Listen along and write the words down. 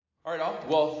All right, all.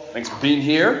 Well, thanks for being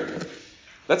here.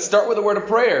 Let's start with a word of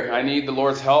prayer. I need the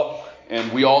Lord's help,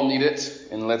 and we all need it.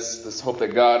 And let's hope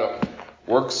that God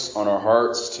works on our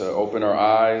hearts to open our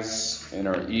eyes and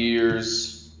our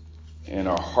ears and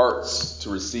our hearts to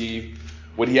receive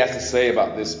what He has to say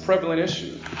about this prevalent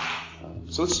issue.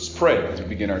 So let's just pray as we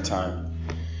begin our time.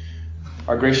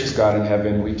 Our gracious God in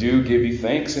heaven, we do give you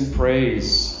thanks and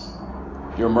praise.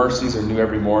 Your mercies are new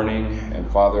every morning, and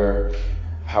Father,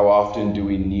 how often do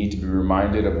we need to be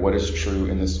reminded of what is true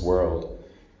in this world?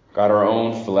 God, our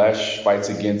own flesh fights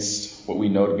against what we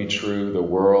know to be true. The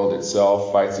world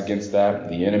itself fights against that.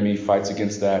 The enemy fights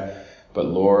against that. But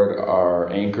Lord,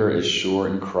 our anchor is sure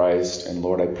in Christ. And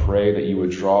Lord, I pray that you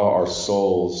would draw our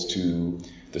souls to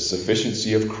the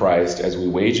sufficiency of Christ as we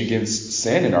wage against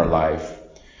sin in our life.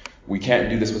 We can't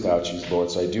do this without you,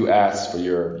 Lord. So I do ask for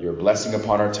your blessing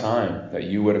upon our time, that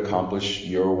you would accomplish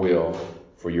your will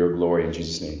for your glory. In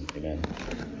Jesus' name, amen.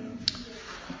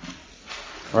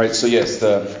 All right, so yes,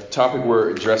 the topic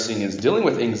we're addressing is dealing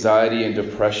with anxiety and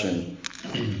depression.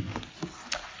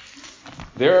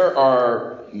 There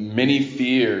are many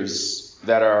fears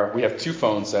that are... We have two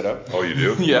phones set up. Oh, you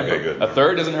do? Yeah. Okay, good. A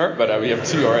third doesn't hurt, but we have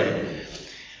two already.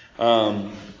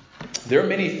 There are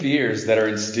many fears that are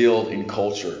instilled in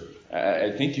culture.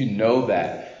 I think you know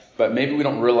that, but maybe we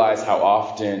don't realize how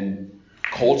often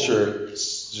culture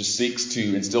just seeks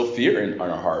to instill fear in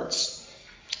our hearts,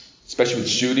 especially with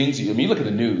shootings. You look at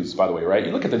the news, by the way, right?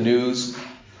 You look at the news,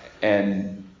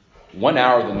 and 1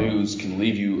 hour of the news can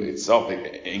leave you itself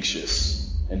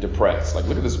anxious and depressed. Like,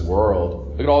 look at this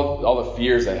world. Look at all the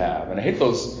fears they have. And I hate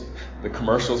the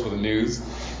commercials for the news.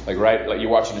 Like you're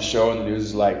watching a show and the news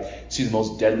is like, see the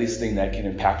most deadliest thing that can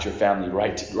impact your family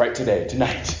right today,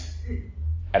 tonight,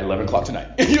 at 11 o'clock tonight.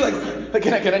 And you're like,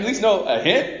 can I at least know a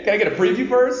hint? Can I get a preview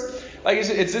first? Like,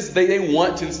 it's just they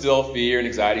want to instill fear and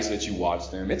anxiety so that you watch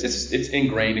them. It's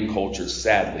ingrained in culture,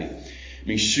 sadly. I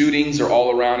mean, shootings are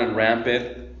all around and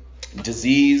rampant.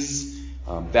 Disease,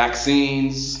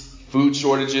 vaccines, food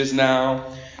shortages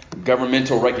now,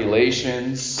 governmental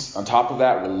regulations. On top of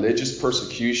that, religious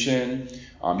persecution.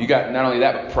 You got not only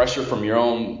that, but pressure from your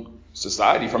own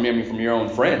society, from your own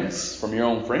friends, from your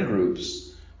own friend groups.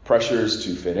 Pressures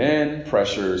to fit in,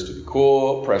 pressures to be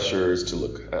cool, pressures to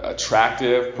look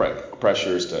attractive,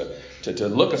 pressures to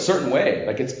look a certain way.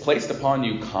 Like, it's placed upon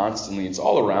you constantly. It's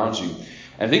all around you.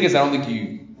 And the thing is, I don't think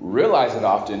you realize it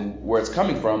often where it's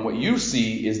coming from. What you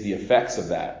see is the effects of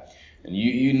that. And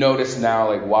you notice now,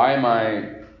 like, why am I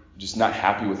just not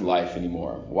happy with life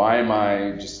anymore? Why am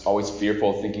I just always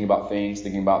fearful, thinking about things,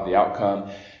 thinking about the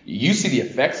outcome? You see the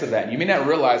effects of that, and you may not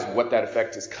realize what that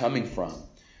effect is coming from.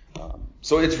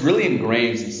 So it's really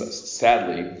ingrained,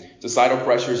 sadly. Societal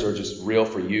pressures are just real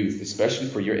for youth, especially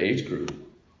for your age group.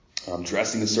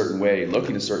 Dressing a certain way,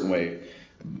 looking a certain way,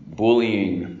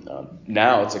 bullying.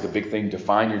 Now it's like a big thing.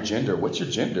 Define your gender. What's your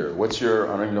gender? I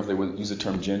don't even know if they would use the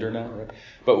term gender now, right?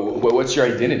 But what's your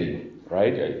identity,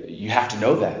 right? You have to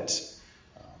know that.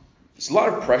 It's a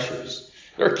lot of pressures.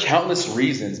 There are countless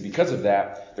reasons because of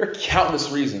that. There are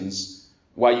countless reasons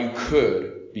why you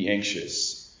could be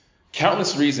anxious.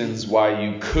 Countless reasons why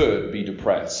you could be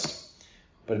depressed.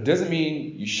 But it doesn't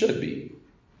mean you should be.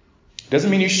 It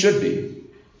doesn't mean you should be.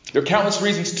 There are countless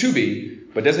reasons to be,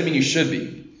 but it doesn't mean you should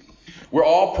be. We're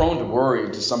all prone to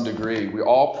worry to some degree. We're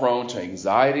all prone to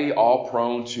anxiety, all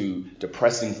prone to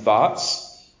depressing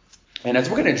thoughts. And as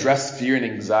we're going to address fear and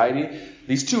anxiety,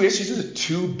 these two issues, these are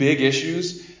two big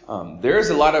issues. There is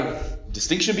a lot of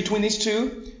distinction between these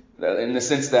two, in the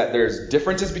sense that there's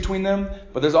differences between them,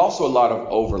 but there's also a lot of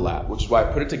overlap, which is why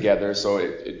I put it together so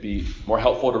it'd be more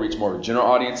helpful to reach more of a general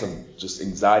audience of just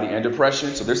anxiety and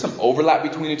depression. So there's some overlap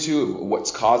between the two,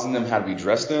 what's causing them, how do we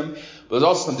address them. But there's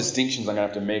also some distinctions I'm going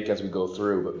to have to make as we go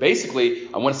through. But basically,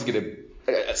 I want us to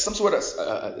get some sort of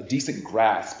a decent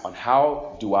grasp on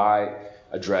how do I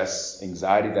address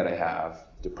anxiety that I have,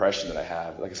 depression that I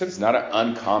have. Like I said, it's not an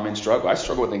uncommon struggle. I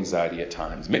struggle with anxiety at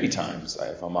times, many times,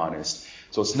 if I'm honest.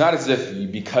 So it's not as if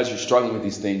because you're struggling with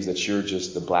these things that you're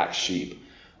just the black sheep.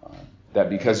 That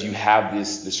because you have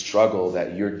this struggle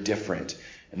that you're different.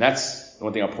 And that's the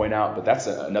one thing I'll point out, but that's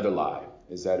another lie.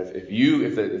 Is that if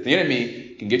the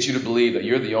enemy can get you to believe that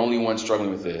you're the only one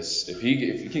struggling with this, if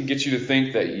he can get you to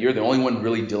think that you're the only one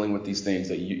really dealing with these things,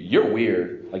 that you're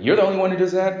weird, like you're the only one who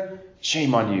does that,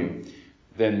 shame on you.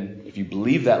 Then if you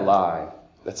believe that lie,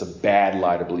 that's a bad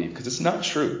lie to believe, because it's not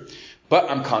true. But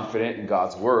I'm confident in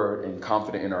God's word and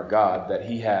confident in our God that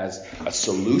He has a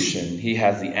solution. He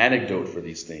has the antidote for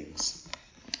these things.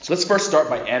 So let's first start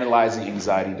by analyzing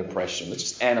anxiety and depression. Let's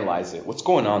just analyze it. What's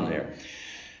going on there?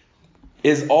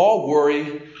 Is all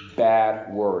worry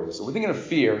bad worry? So we're thinking of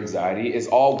fear, anxiety. Is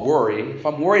all worry, if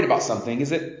I'm worried about something,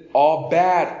 is it all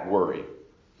bad worry?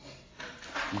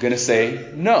 I'm going to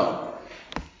say no.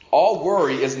 All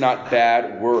worry is not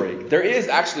bad worry. There is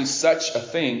actually such a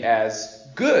thing as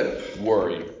good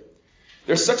worry.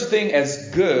 There's such a thing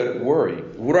as good worry.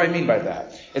 What do I mean by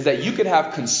that? Is that you could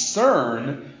have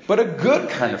concern, but a good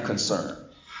kind of concern.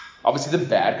 Obviously, the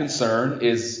bad concern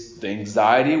is the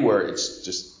anxiety where it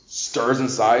just stirs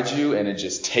inside you and it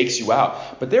just takes you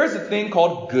out. But there is a thing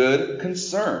called good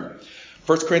concern.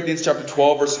 1 Corinthians chapter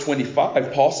 12, verse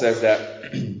 25, Paul says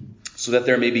that so that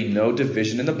there may be no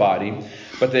division in the body,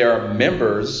 but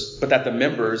that the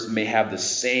members may have the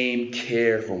same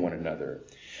care for one another.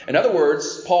 In other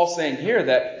words, Paul's saying here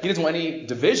that he doesn't want any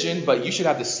division, but you should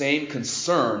have the same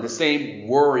concern, the same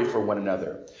worry for one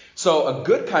another. So a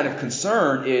good kind of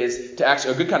concern is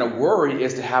a good kind of worry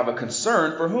is to have a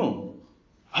concern for whom?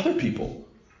 Other people.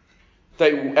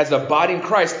 That as a body in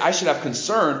Christ, I should have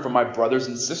concern for my brothers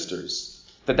and sisters.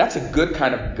 That's a good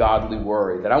kind of godly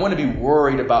worry. That I want to be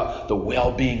worried about the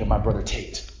well-being of my brother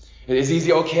Tate. Is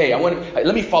he okay?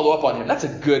 Let me follow up on him. That's a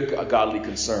good godly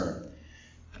concern.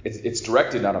 It's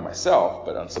directed not on myself,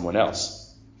 but on someone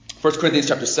else. 1 Corinthians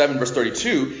chapter 7, verse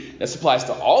 32, this applies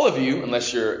to all of you,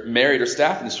 unless you're married or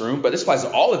staff in this room, but this applies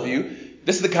to all of you.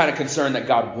 This is the kind of concern that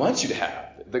God wants you to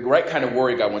have, the right kind of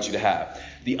worry God wants you to have.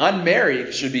 The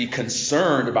unmarried should be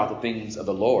concerned about the things of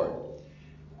the Lord.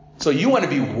 So you want to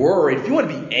be worried. If you want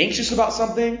to be anxious about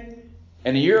something,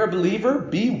 and you're a believer,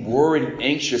 be worried and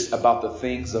anxious about the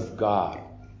things of God.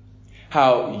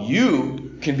 How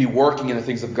you can be working in the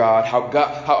things of God,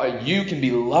 how you can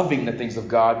be loving the things of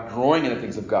God, growing in the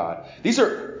things of God. These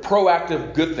are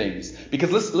proactive good things.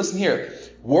 Because listen here,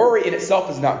 worry in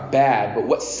itself is not bad, but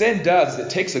what sin does is it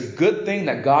takes a good thing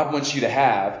that God wants you to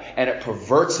have and it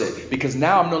perverts it. Because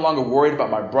now I'm no longer worried about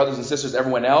my brothers and sisters,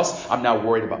 everyone else. I'm now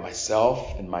worried about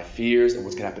myself and my fears and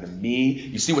what's going to happen to me.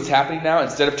 You see what's happening now?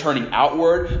 Instead of turning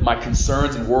outward, my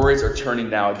concerns and worries are turning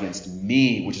now against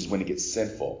me, which is when it gets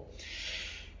sinful.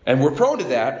 And we're prone to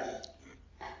that,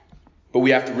 but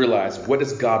we have to realize, what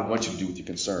does God want you to do with your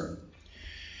concern?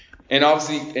 And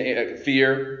obviously,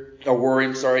 fear or worry,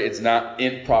 it's not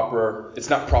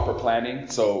proper planning.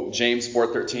 So James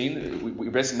 4:13, we're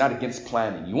basically not against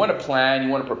planning. You want to plan, you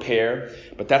want to prepare,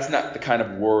 but that's not the kind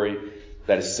of worry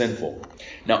that is sinful.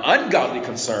 Now, ungodly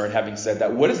concern, having said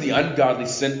that, what is the ungodly,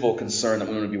 sinful concern that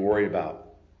we want to be worried about?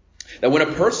 That when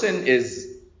a person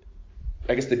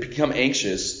they become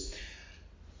anxious,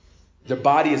 their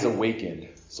body is awakened,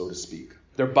 so to speak.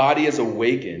 Their body is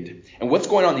awakened. And what's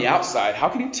going on the outside? How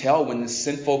can you tell when this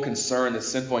sinful concern,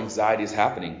 this sinful anxiety is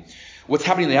happening? What's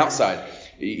happening on the outside?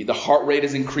 The heart rate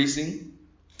is increasing.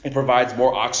 It provides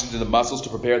more oxygen to the muscles to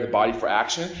prepare the body for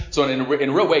action. So in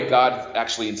a real way, God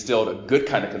actually instilled a good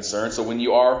kind of concern. So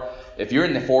if you're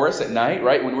in the forest at night,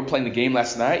 right, when we're playing the game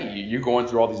last night, you're going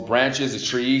through all these branches, the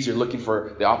trees, you're looking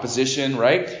for the opposition,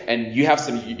 right? And you have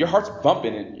your heart's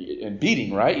bumping and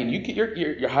beating, right? And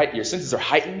your senses are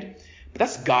heightened. But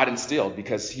that's God instilled,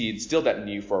 because He instilled that in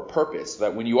you for a purpose. So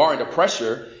that when you are under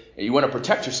pressure and you want to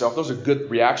protect yourself, those are good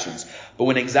reactions. But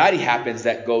when anxiety happens,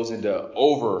 that goes into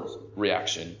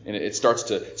overreaction. And it starts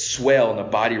to swell and the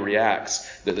body reacts.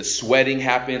 The sweating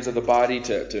happens of the body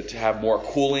to have more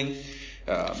cooling.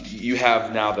 You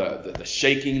have now the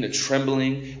shaking, the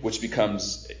trembling, which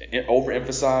becomes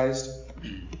overemphasized.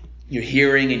 Your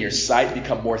hearing and your sight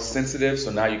become more sensitive,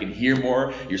 so now you can hear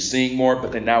more, you're seeing more.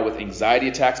 But then now with anxiety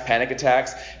attacks, panic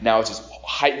attacks, now it's just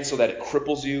heightened so that it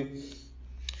cripples you.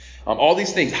 All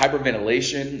these things,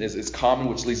 hyperventilation is common,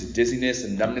 which leads to dizziness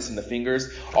and numbness in the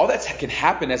fingers. All that can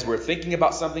happen as we're thinking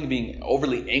about something, being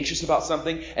overly anxious about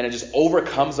something, and it just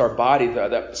overcomes our body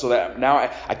so that now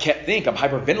I can't think. I'm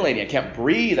hyperventilating. I can't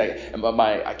breathe.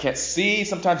 I can't see.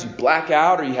 Sometimes you black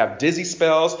out or you have dizzy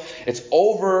spells. It's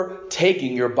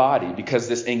overtaking your body because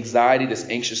this anxiety, this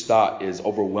anxious thought is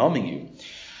overwhelming you.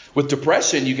 With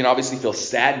depression, you can obviously feel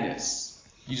sadness.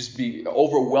 You just be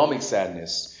overwhelming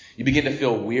sadness. You begin to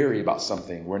feel weary about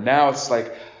something, where now it's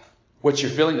like what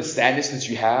you're feeling, the sadness that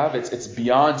you have, it's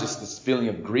beyond just this feeling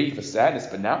of grief, of sadness,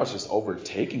 but now it's just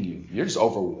overtaking you. You're just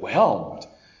overwhelmed.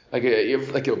 Like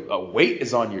a weight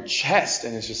is on your chest,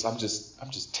 and it's just I'm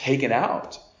just taken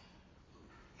out.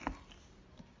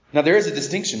 Now there is a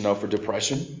distinction though for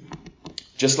depression.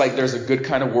 Just like there's a good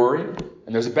kind of worry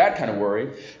and there's a bad kind of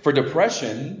worry. For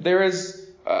depression, there is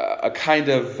a kind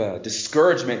of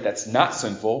discouragement that's not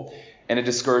sinful, and a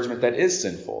discouragement that is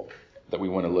sinful that we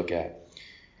want to look at.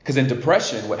 Because in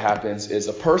depression, what happens is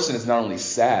a person is not only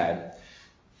sad,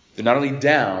 they're not only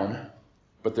down,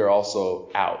 but they're also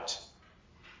out.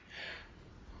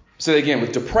 So again,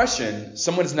 with depression,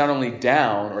 someone is not only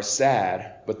down or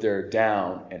sad, but they're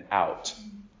down and out.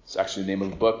 It's actually the name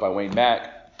of a book by Wayne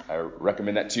Mack. I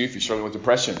recommend that too if you're struggling with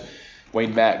depression.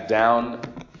 Wayne Mack, Down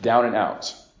and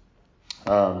Out.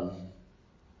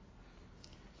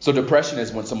 So depression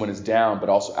is when someone is down but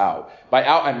also out. By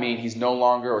out, I mean he's no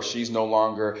longer or she's no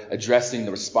longer addressing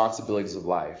the responsibilities of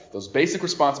life. Those basic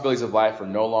responsibilities of life are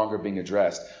no longer being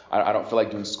addressed. I don't feel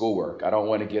like doing schoolwork. I don't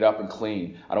want to get up and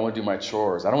clean. I don't want to do my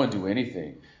chores. I don't want to do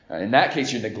anything. In that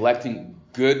case, you're neglecting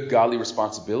good, godly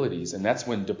responsibilities. And that's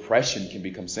when depression can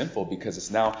become sinful, because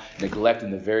it's now neglecting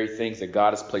the very things that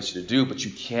God has placed you to do, but you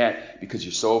can't because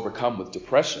you're so overcome with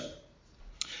depression.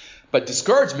 But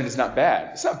discouragement is not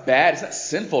bad. It's not bad. It's not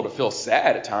sinful to feel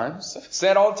sad at times.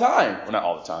 Sad all the time. Well, not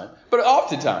all the time, but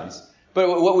oftentimes.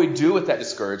 But what we do with that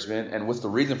discouragement and what's the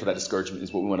reason for that discouragement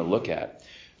is what we want to look at.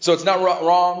 So it's not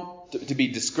wrong to be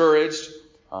discouraged,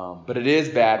 but it is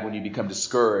bad when you become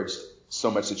discouraged so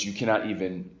much that you cannot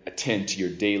even attend to your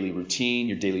daily routine,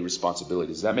 your daily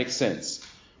responsibilities. Does that make sense?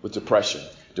 With depression.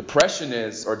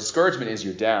 Discouragement is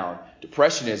you're down.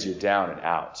 Depression is you're down and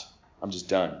out. I'm just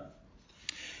done.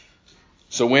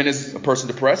 So when is a person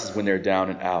depressed? Is when they're down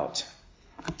and out.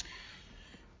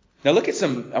 Now I want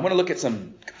to look at a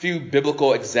few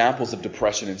biblical examples of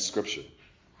depression in Scripture.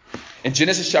 In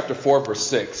Genesis chapter 4, verse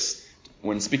 6,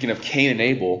 when speaking of Cain and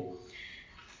Abel,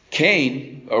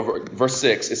 verse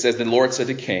 6, it says, "The Lord said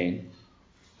to Cain,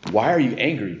 'Why are you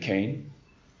angry, Cain?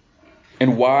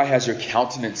 And why has your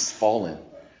countenance fallen?'"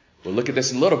 We'll look at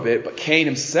this in a little bit, but Cain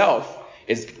himself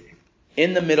is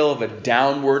in the middle of a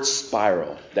downward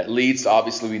spiral that leads to,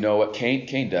 obviously, we know what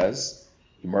Cain does.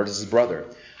 He murders his brother.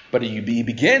 But he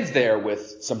begins there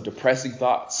with some depressing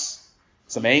thoughts,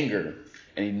 some anger,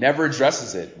 and he never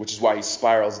addresses it, which is why he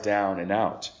spirals down and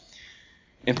out.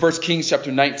 In 1 Kings chapter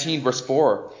 19, verse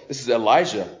 4, this is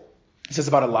Elijah. It says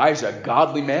about Elijah, a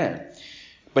godly man.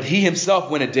 "But he himself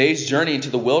went a day's journey into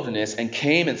the wilderness and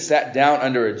came and sat down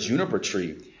under a juniper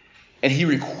tree. And he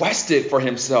requested for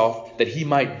himself that he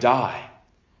might die."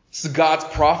 This is God's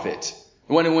prophet,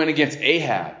 the one who went against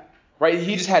Ahab. Right?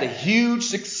 He just had a huge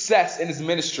success in his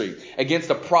ministry against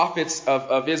the prophets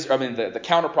of Israel. The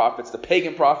counter prophets, the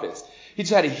pagan prophets. He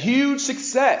just had a huge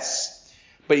success.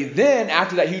 But then,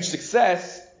 after that huge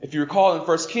success, if you recall in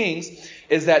 1 Kings,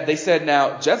 is that they said,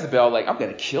 now, Jezebel, I'm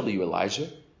going to kill you, Elijah.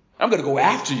 I'm going to go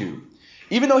after you.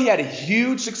 Even though he had a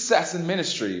huge success in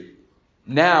ministry,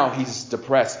 now he's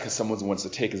depressed because someone wants to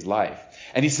take his life.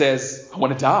 And he says, "I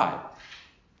want to die."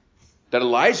 That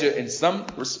Elijah, in some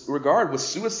regard, was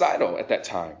suicidal at that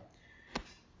time.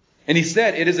 And he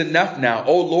said, "It is enough now.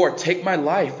 O Lord, take my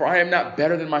life, for I am not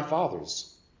better than my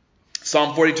fathers."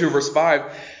 Psalm 42, verse 5,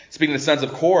 speaking to the sons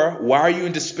of Korah, "Why are you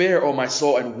in despair, O my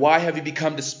soul, and why have you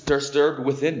become disturbed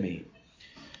within me?"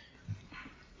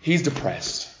 He's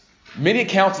depressed. Many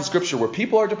accounts in Scripture where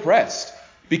people are depressed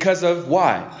because of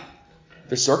why?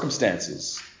 Their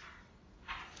circumstances.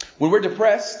 When we're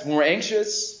depressed, when we're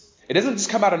anxious, it doesn't just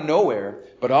come out of nowhere,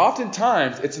 but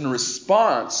oftentimes it's in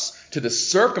response to the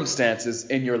circumstances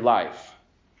in your life.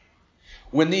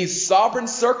 When these sovereign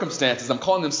circumstances, I'm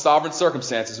calling them sovereign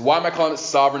circumstances. Why am I calling it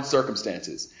sovereign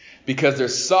circumstances? Because they're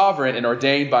sovereign and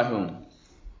ordained by whom?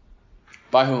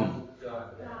 By whom? God.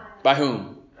 By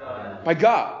whom? God. By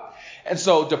God. And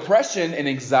so depression and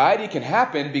anxiety can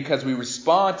happen because we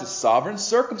respond to sovereign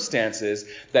circumstances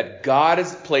that God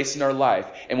has placed in our life.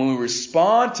 And when we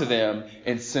respond to them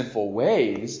in sinful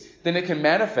ways, then it can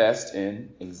manifest in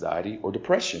anxiety or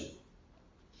depression.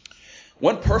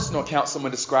 One personal account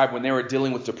someone described when they were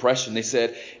dealing with depression, they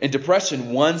said, "In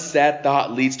depression, one sad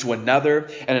thought leads to another,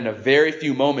 and in a very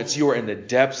few moments, you are in the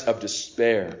depths of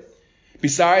despair.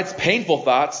 Besides painful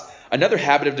thoughts, another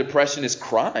habit of depression is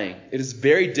crying. It is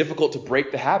very difficult to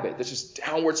break the habit." That's just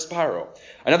downward spiral.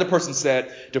 Another person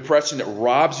said, "Depression, it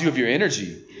robs you of your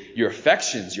energy, your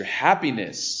affections, your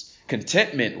happiness,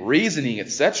 contentment, reasoning,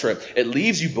 etc. It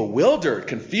leaves you bewildered,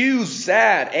 confused,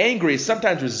 sad, angry,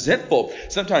 sometimes resentful,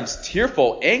 sometimes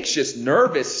tearful, anxious,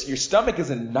 nervous. Your stomach is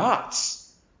in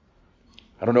knots."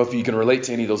 I don't know if you can relate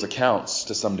to any of those accounts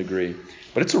to some degree,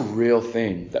 but it's a real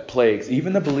thing that plagues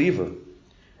even the believer.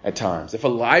 At times, if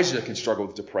Elijah can struggle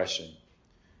with depression,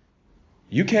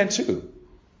 you can too.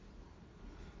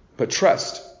 But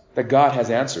trust that God has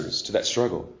answers to that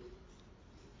struggle.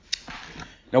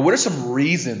 Now, what are some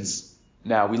reasons?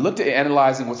 Now, we looked at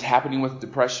analyzing what's happening with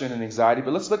depression and anxiety,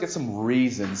 but let's look at some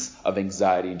reasons of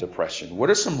anxiety and depression.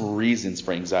 What are some reasons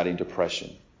for anxiety and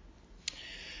depression?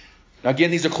 Now,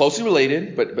 again, these are closely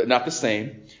related, but not the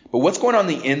same. But what's going on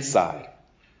the inside?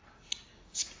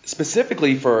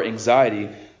 Specifically for anxiety,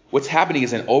 what's happening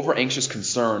is an over-anxious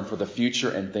concern for the future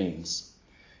and things.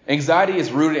 Anxiety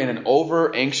is rooted in an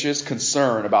over-anxious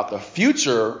concern about the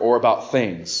future or about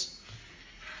things.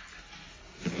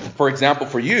 For example,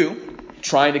 for you,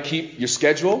 trying to keep your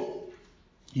schedule,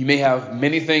 you may have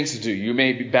many things to do. You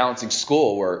may be balancing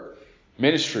schoolwork,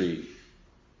 ministry,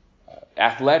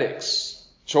 athletics,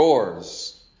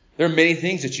 chores. There are many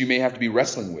things that you may have to be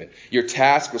wrestling with. Your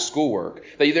task or schoolwork.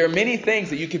 There are many things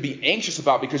that you could be anxious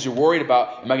about because you're worried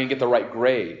about, am I going to get the right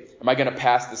grade? Am I going to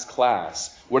pass this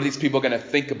class? What are these people going to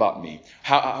think about me?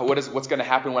 What's going to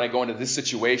happen when I go into this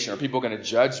situation? Are people going to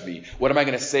judge me? What am I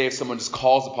going to say if someone just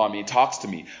calls upon me and talks to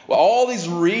me? Well, all these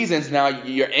reasons now,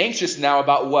 you're anxious now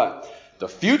about what? The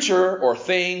future or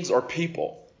things or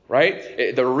people,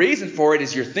 right? The reason for it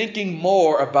is you're thinking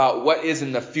more about what is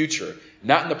in the future,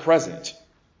 not in the present.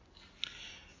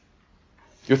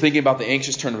 You're thinking about the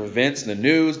anxious turn of events in the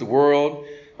news, the world,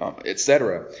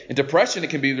 etc. In depression, it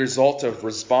can be the result of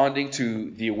responding to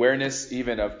the awareness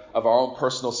even of our own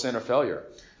personal sin or failure.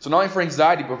 So not only for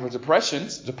anxiety, but for depression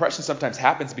sometimes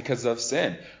happens because of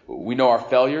sin. We know our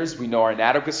failures, we know our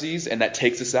inadequacies, and that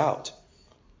takes us out.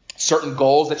 Certain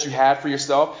goals that you had for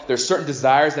yourself, there's certain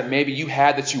desires that maybe you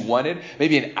had that you wanted,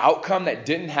 maybe an outcome that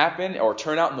didn't happen or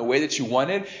turn out in the way that you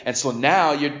wanted, and so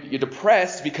now you're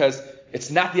depressed because it's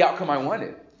not the outcome I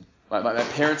wanted. My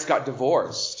parents got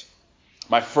divorced.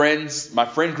 My friend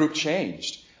group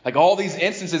changed. Like all these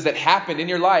instances that happened in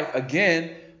your life,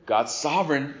 again, God's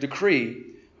sovereign decree,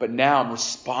 but now I'm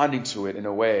responding to it in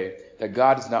a way that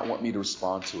God does not want me to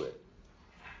respond to it.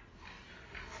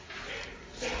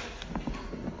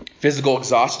 Physical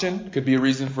exhaustion could be a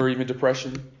reason for even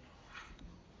depression.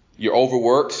 You're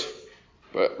overworked,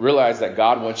 but realize that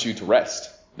God wants you to rest.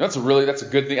 That's a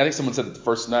good thing. I think someone said it the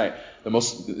first night. The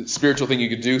most spiritual thing you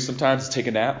could do sometimes is take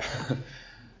a nap.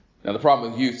 Now, the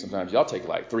problem with youth, sometimes y'all take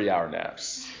like 3-hour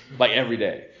naps, like every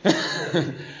day.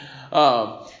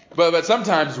 But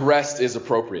sometimes rest is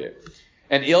appropriate.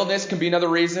 And illness can be another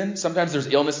reason. Sometimes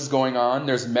there's illnesses going on.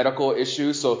 There's medical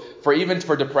issues. So for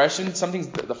depression,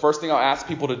 the first thing I'll ask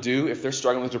people to do if they're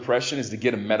struggling with depression is to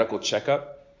get a medical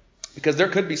checkup. Because there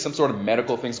could be some sort of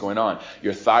medical things going on.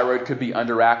 Your thyroid could be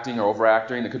underacting or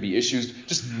overacting. There could be issues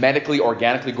just medically,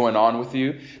 organically going on with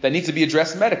you that needs to be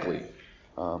addressed medically.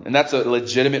 And that's a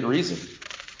legitimate reason.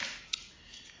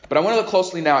 But I want to look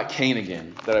closely now at Cain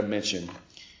again that I mentioned.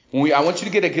 I want you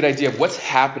to get a good idea of what's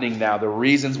happening now, the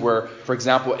reasons where, for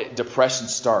example, depression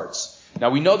starts.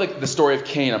 Now, we know the story of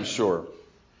Cain, I'm sure.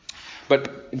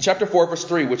 But in chapter 4, verse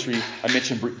 3, which I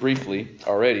mentioned briefly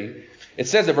already, it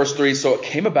says in verse 3, so it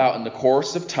came about in the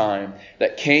course of time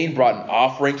that Cain brought an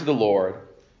offering to the Lord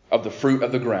of the fruit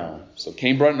of the ground. So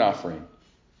Cain brought an offering.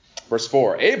 Verse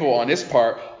 4, Abel on his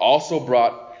part also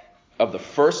brought of the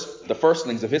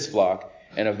firstlings of his flock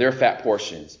and of their fat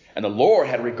portions. And the Lord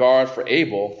had regard for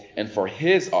Abel and for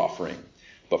his offering.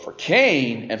 But for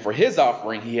Cain and for his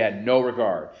offering he had no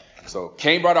regard. So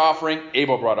Cain brought an offering,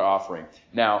 Abel brought an offering.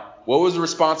 Now, what was the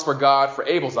response for God for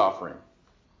Abel's offering?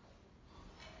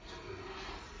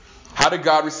 How did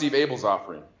God receive Abel's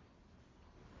offering?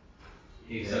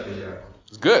 He accepted it. It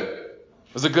was good.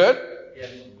 Was it good?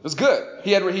 Yes. It was good.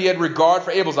 He had regard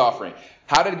for Abel's offering.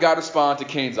 How did God respond to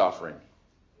Cain's offering?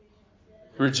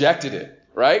 He rejected it,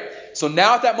 right? So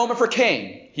now at that moment for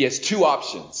Cain, he has two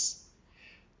options.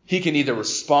 He can either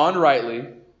respond rightly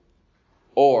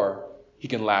or he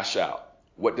can lash out.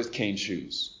 What does Cain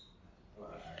choose?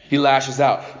 He lashes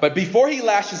out. But before he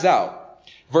lashes out,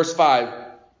 verse 5,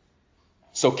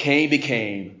 so Cain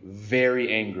became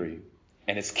very angry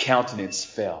and his countenance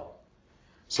fell.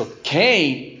 So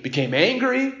Cain became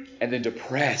angry and then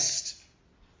depressed.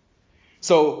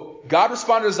 So God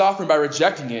responded to his offering by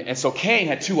rejecting it. And so Cain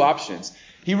had two options.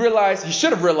 He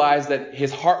should have realized that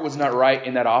his heart was not right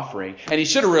in that offering. And he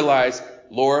should have realized,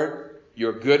 Lord,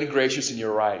 you're good and gracious and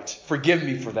you're right. Forgive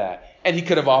me for that. And he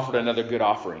could have offered another good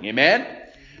offering. Amen?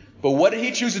 But what did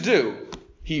he choose to do?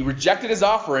 He rejected his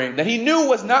offering that he knew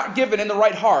was not given in the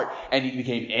right heart. And he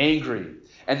became angry.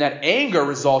 And that anger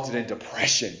resulted in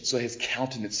depression. So his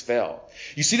countenance fell.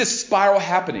 You see this spiral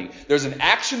happening. There's an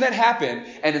action that happened.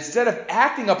 And instead of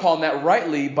acting upon that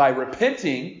rightly by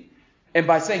repenting and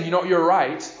by saying, you know, you're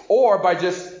right. Or by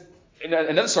just, in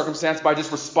another circumstance, by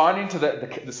just responding to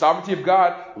the sovereignty of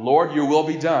God. Lord, your will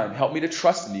be done. Help me to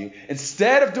trust in you.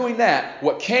 Instead of doing that,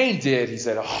 what Cain did, he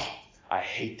said, oh, I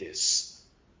hate this.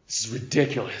 This is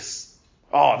ridiculous.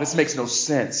 Oh, this makes no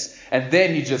sense. And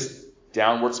then he just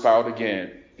downward spiraled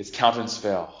again. His countenance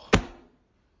fell.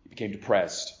 He became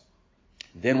depressed.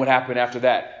 Then what happened after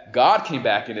that? God came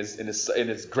back in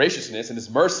his graciousness and his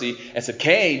mercy and said,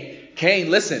 Cain,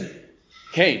 listen.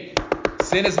 Cain,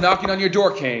 sin is knocking on your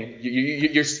door, Cain.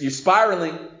 You're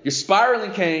spiraling. You're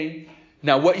spiraling, Cain.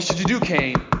 Now, what should you do,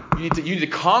 Cain? You need to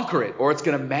conquer it, or it's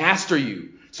going to master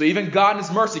you. So even God in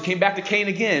his mercy came back to Cain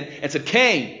again and said,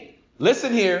 Cain,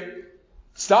 listen here.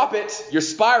 Stop it. You're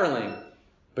spiraling.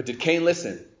 But did Cain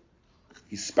listen?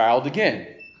 He spiraled again.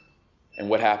 And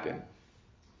what happened?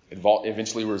 It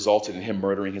eventually resulted in him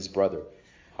murdering his brother.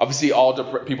 Obviously, all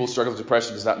people who struggle with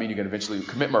depression does not mean you're going to eventually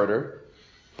commit murder.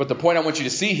 But the point I want you to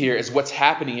see here is what's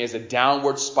happening is a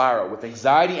downward spiral with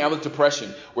anxiety and with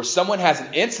depression, where someone has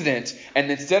an incident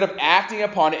and instead of acting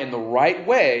upon it in the right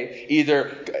way,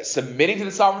 either submitting to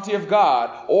the sovereignty of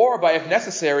God or by, if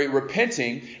necessary,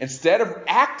 repenting, instead of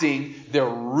acting, they're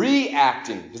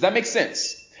reacting. Does that make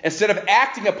sense? Instead of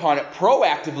acting upon it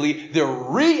proactively, they're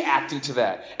reacting to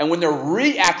that. And when they're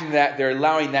reacting to that, they're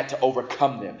allowing that to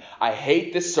overcome them. I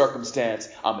hate this circumstance.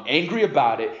 I'm angry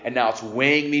about it. And now it's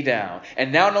weighing me down.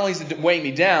 And now not only is it weighing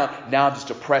me down, now I'm just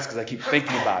depressed because I keep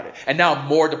thinking about it. And now I'm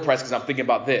more depressed because I'm thinking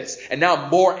about this. And now I'm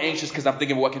more anxious because I'm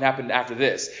thinking of what can happen after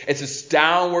this. It's this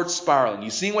downward spiraling. You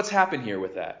see what's happened here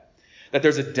with that? That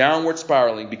there's a downward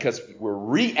spiraling because we're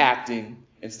reacting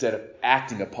instead of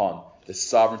acting upon the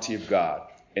sovereignty of God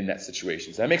in that situation.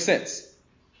 Does that make sense?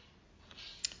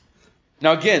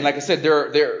 Now again, like I said,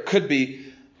 there could be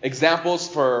examples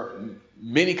for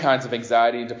many kinds of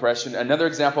anxiety and depression. Another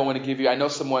example I want to give you, I know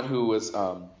someone who was,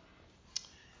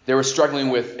 they were struggling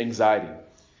with anxiety,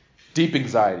 deep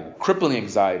anxiety, crippling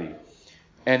anxiety.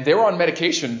 And they were on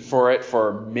medication for it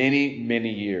for many,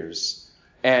 many years.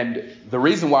 And the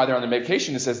reason why they're on the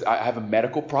medication is says, I have a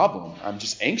medical problem. I'm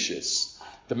just anxious.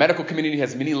 The medical community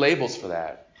has many labels for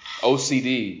that.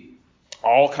 OCD,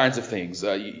 all kinds of things,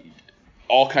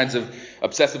 all kinds of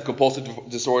obsessive compulsive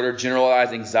disorder,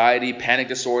 generalized anxiety, panic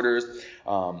disorders,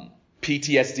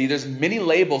 PTSD. There's many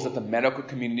labels that the medical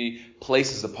community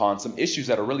places upon some issues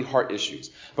that are really heart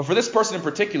issues. But for this person in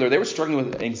particular, they were struggling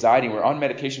with anxiety and were on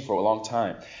medication for a long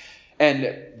time. And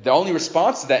the only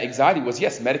response to that anxiety was,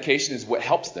 yes, medication is what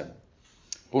helps them.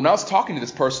 But when I was talking to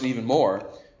this person even more,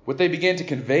 what they began to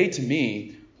convey to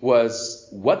me was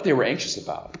what they were anxious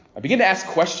about. I began to ask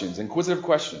questions, inquisitive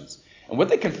questions. And what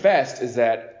they confessed is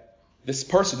that this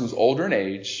person who's older in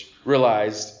age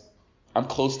realized, I'm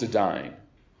close to dying.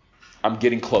 I'm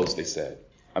getting close, they said.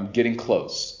 I'm getting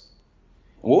close.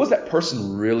 And what was that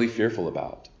person really fearful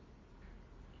about?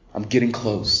 I'm getting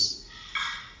close.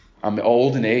 I'm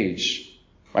old in age.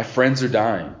 My friends are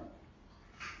dying.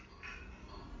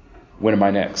 When am I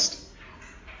next?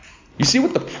 You see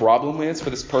what the problem is for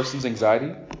this person's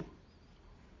anxiety?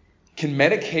 Can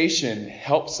medication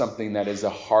help something that is a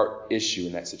heart issue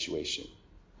in that situation?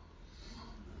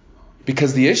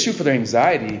 Because the issue for their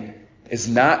anxiety is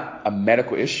not a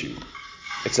medical issue.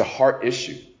 It's a heart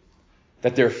issue.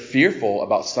 That they're fearful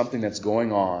about something that's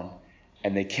going on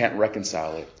and they can't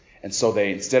reconcile it. And so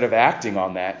they, instead of acting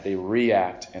on that, they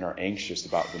react and are anxious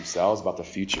about themselves, about the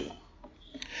future.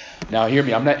 Now, hear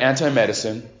me. I'm not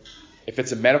anti-medicine. If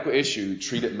it's a medical issue,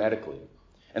 treat it medically.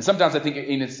 And sometimes I think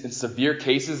in severe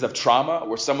cases of trauma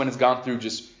where someone has gone through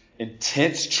just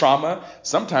intense trauma,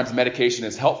 sometimes medication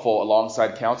is helpful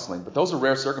alongside counseling. But those are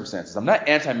rare circumstances. I'm not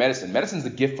anti-medicine. Medicine is a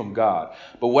gift from God.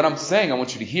 But what I'm saying, I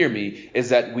want you to hear me, is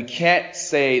that we can't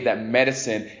say that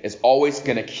medicine is always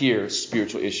going to cure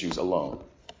spiritual issues alone.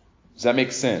 Does that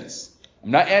make sense?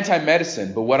 I'm not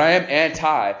anti-medicine, but what I am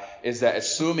anti is that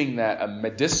assuming that a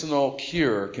medicinal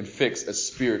cure can fix a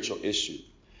spiritual issue.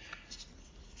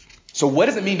 So what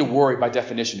does it mean to worry by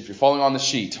definition? If you're following on the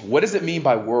sheet, what does it mean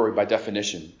by worry by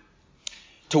definition?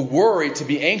 To worry, to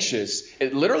be anxious,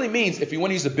 it literally means, if you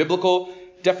want to use a biblical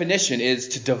definition, is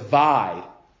to divide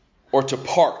or to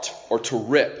part or to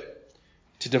rip.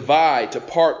 To divide, to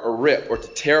part or rip or to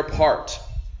tear apart.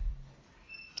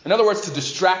 In other words, to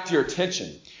distract your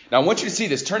attention. Now I want you to see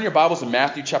this. Turn your Bibles to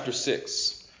Matthew chapter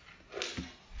 6.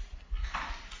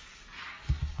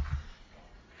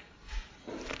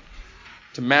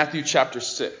 To Matthew chapter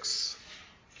 6.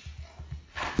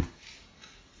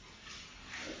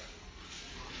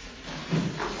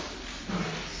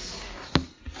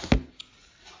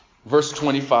 Verse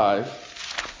 25.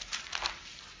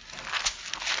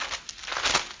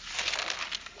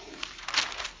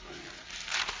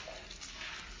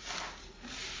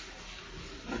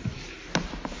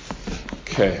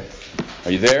 Okay.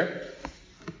 Are you there?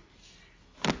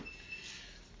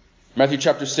 Matthew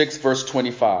chapter 6, verse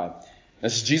 25.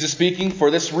 This is Jesus speaking.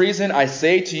 For this reason I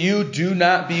say to you, do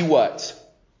not be what?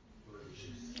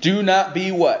 Do not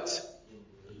be what?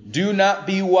 Do not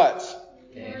be what?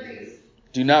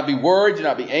 Do not be worried. Do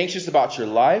not be anxious about your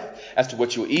life as to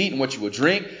what you will eat and what you will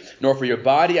drink, nor for your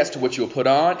body as to what you will put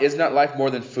on. Is not life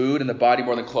more than food and the body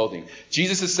more than clothing?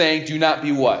 Jesus is saying, do not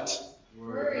be what?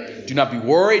 Worried. Do not be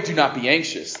worried. Do not be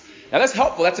anxious. Now that's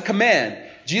helpful. That's a command.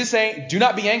 Jesus saying, do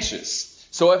not be anxious.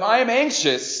 So if I am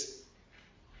anxious,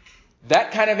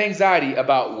 that kind of anxiety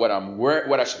about what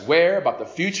I should wear, about the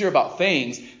future, about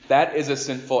things, that is a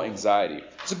sinful anxiety.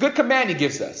 It's a good command he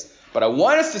gives us. But I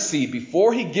want us to see,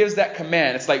 before he gives that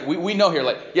command, it's like we know here,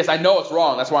 like, yes, I know it's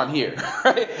wrong. That's why I'm here.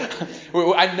 Right?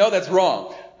 I know that's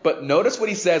wrong. But notice what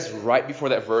he says right before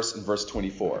that verse in verse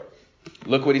 24.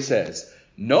 Look what he says.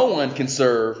 No one can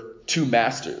serve two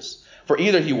masters, for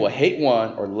either he will hate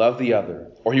one or love the other,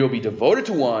 or he will be devoted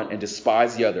to one and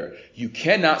despise the other. You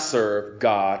cannot serve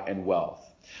God and wealth.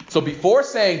 So before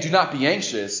saying do not be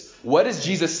anxious, what is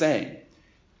Jesus saying?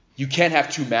 You can't have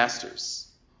two masters.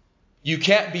 You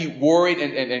can't be worried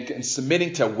and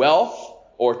submitting to wealth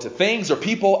or to things or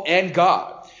people and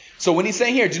God. So when he's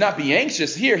saying here, do not be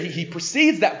anxious, here he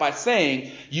precedes that by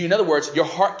saying, in other words, your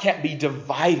heart can't be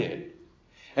divided.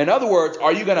 In other words,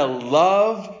 are you going to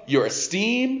love your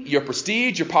esteem, your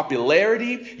prestige, your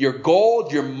popularity, your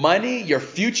gold, your money, your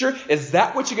future? Is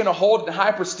that what you're going to hold in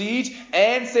high prestige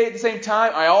and say at the same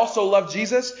time, I also love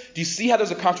Jesus? Do you see how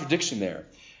there's a contradiction there?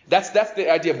 That's the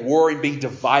idea of worry being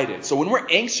divided. So when we're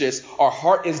anxious, our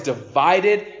heart is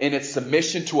divided in its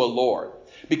submission to a Lord.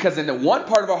 Because in the one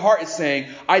part of our heart is saying,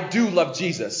 I do love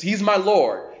Jesus. He's my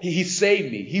Lord. He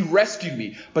saved me. He rescued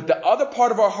me. But the other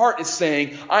part of our heart is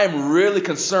saying, I am really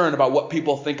concerned about what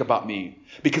people think about me.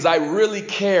 Because I really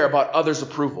care about others'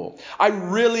 approval. I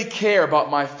really care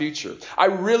about my future. I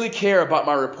really care about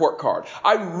my report card.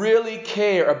 I really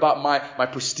care about my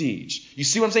prestige. You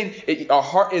see what I'm saying? Our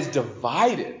heart is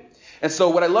divided. And so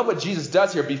what I love what Jesus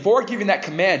does here, before giving that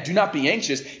command, do not be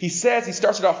anxious, he starts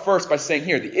it off first by saying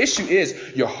here, the issue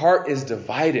is your heart is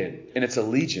divided in its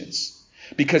allegiance.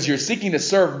 Because you're seeking to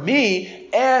serve me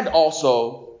and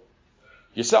also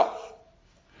yourself,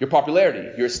 your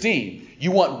popularity, your esteem.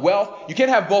 You want wealth. You can't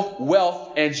have both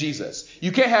wealth and Jesus.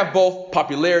 You can't have both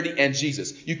popularity and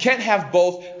Jesus. You can't have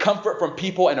both comfort from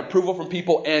people and approval from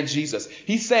people and Jesus.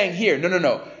 He's saying here,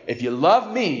 no. If you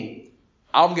love me,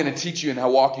 I'm going to teach you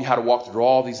how to walk through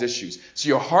all these issues. So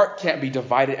your heart can't be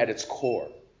divided at its core.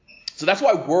 So that's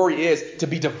why worry is to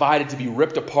be divided, to be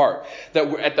ripped apart. That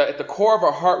we're at the core of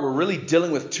our heart, we're really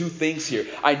dealing with two things here.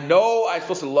 I know I'm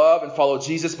supposed to love and follow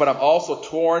Jesus, but I'm also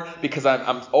torn because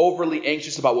I'm overly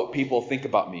anxious about what people think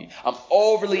about me. I'm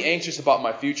overly anxious about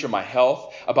my future, my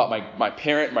health, about my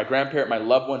parent, my grandparent, my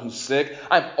loved one who's sick.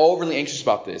 I'm overly anxious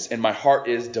about this, and my heart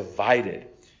is divided.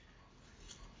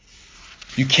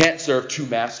 You can't serve two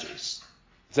masters.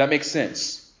 Does that make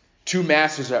sense? Two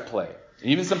masters are at play.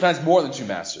 And even sometimes more than two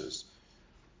masters.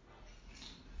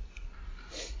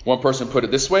 One person put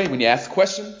it this way when you ask the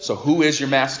question, so who is your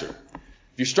master? If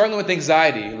you're struggling with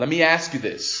anxiety, let me ask you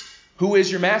this. Who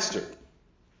is your master?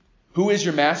 Who is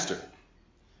your master?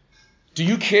 Do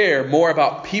you care more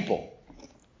about people?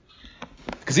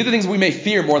 Because these are things we may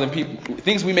fear more than people.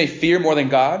 Things we may fear more than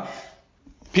God.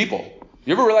 People.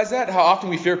 You ever realize that? How often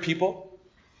we fear people?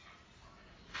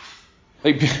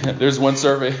 Like, there's one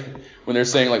survey when they're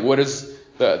saying, like, what is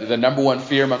the number one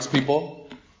fear amongst people?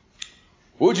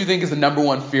 What would you think is the number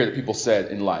one fear that people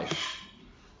said in life?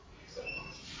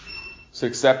 So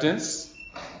acceptance.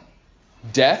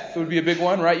 Death would be a big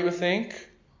one, right? You would think.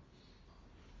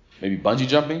 Maybe bungee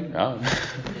jumping. I don't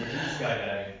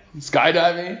know.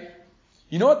 Skydiving.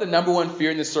 You know what the number one fear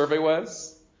in this survey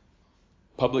was?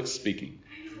 Public speaking.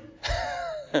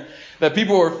 That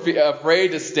people were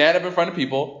afraid to stand up in front of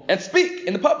people and speak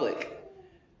in the public.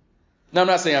 Now, I'm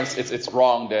not saying it's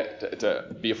wrong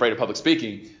to be afraid of public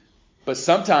speaking, but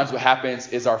sometimes what happens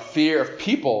is our fear of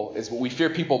people is we fear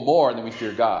people more than we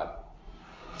fear God.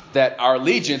 That our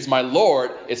allegiance, my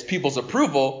Lord, is people's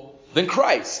approval than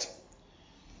Christ.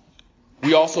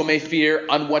 We also may fear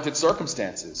unwanted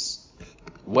circumstances.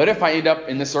 What if I end up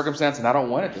in this circumstance and I don't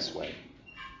want it this way?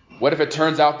 What if it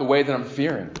turns out the way that I'm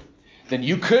fearing? Then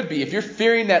you could be, if you're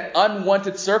fearing that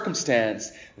unwanted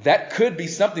circumstance, that could be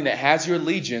something that has your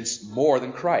allegiance more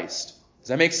than Christ. Does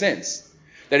that make sense?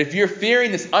 That if you're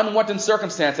fearing this unwanted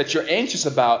circumstance that you're anxious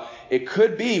about, it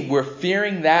could be we're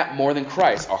fearing that more than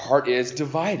Christ. Our heart is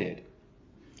divided.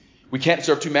 We can't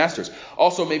serve two masters.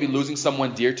 Also, maybe losing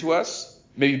someone dear to us,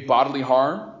 maybe bodily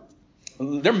harm.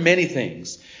 There are many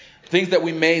things. Things that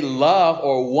we may love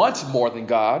or want more than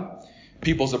God.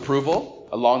 People's approval.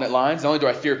 Along that lines, not only do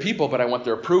I fear people, but I want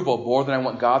their approval more than I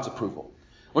want God's approval.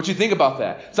 I want you to think about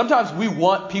that. Sometimes we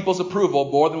want people's approval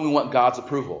more than we want God's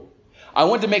approval. I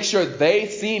want to make sure they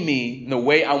see me in the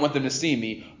way I want them to see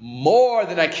me more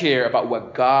than I care about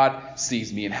what God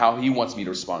sees me and how He wants me to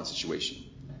respond to a situation.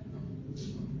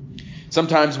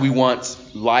 Sometimes we want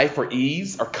life or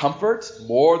ease or comfort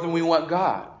more than we want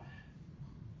God.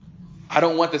 I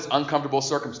don't want this uncomfortable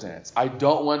circumstance. I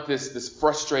don't want this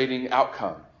frustrating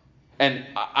outcome. And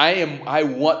I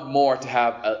want more to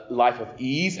have a life of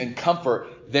ease and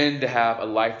comfort than to have a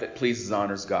life that pleases and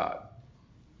honors God.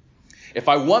 If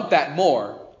I want that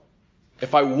more,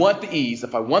 if I want the ease,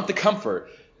 if I want the comfort,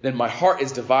 then my heart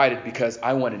is divided because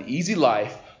I want an easy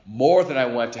life more than I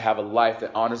want to have a life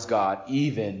that honors God,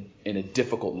 even in a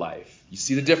difficult life. You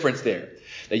see the difference there?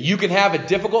 That you can have a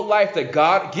difficult life that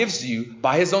God gives you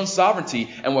by His own sovereignty,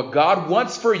 and what God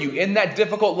wants for you in that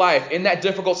difficult life, in that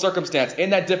difficult circumstance, in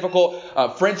that difficult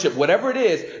friendship, whatever it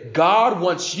is, God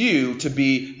wants you to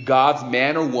be God's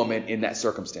man or woman in that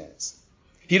circumstance.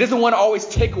 He doesn't want to always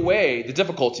take away the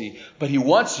difficulty, but He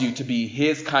wants you to be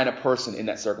His kind of person in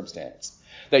that circumstance.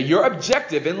 That your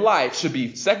objective in life should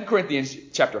be 2 Corinthians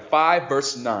chapter 5,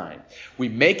 verse 9. We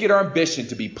make it our ambition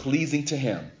to be pleasing to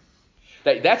Him.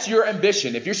 That's your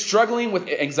ambition. If you're struggling with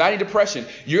anxiety and depression,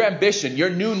 your ambition, your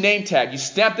new name tag, you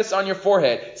stamp this on your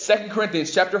forehead. 2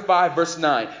 Corinthians chapter 5, verse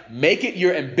 9. Make it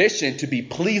your ambition to be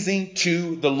pleasing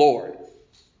to the Lord.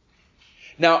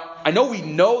 Now, I know we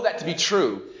know that to be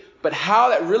true. But how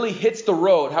that really hits the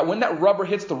road, when that rubber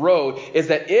hits the road, is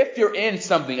that if you're in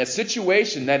something, a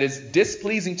situation that is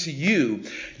displeasing to you,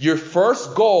 your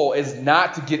first goal is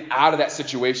not to get out of that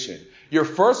situation. Your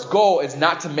first goal is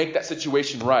not to make that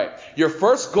situation right. Your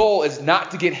first goal is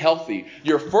not to get healthy.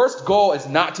 Your first goal is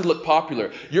not to look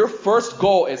popular. Your first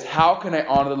goal is, how can I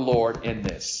honor the Lord in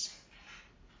this?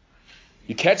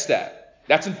 You catch that?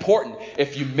 That's important.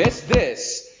 If you miss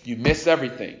this, you miss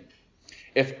everything.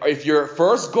 If your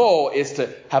first goal is to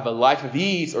have a life of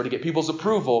ease or to get people's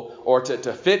approval or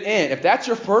to fit in, if that's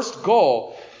your first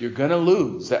goal, you're going to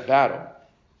lose that battle.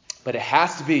 But it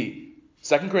has to be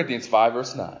 2 Corinthians 5,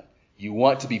 verse 9. You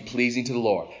want to be pleasing to the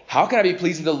Lord. How can I be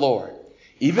pleasing to the Lord?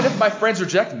 Even if my friends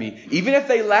reject me, even if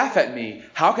they laugh at me,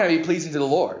 how can I be pleasing to the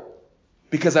Lord?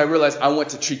 Because I realize I want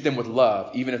to treat them with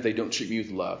love, even if they don't treat me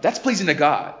with love. That's pleasing to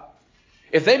God.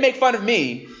 If they make fun of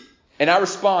me, and I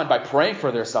respond by praying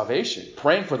for their salvation,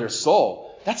 praying for their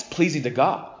soul, that's pleasing to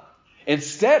God.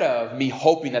 Instead of me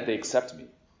hoping that they accept me.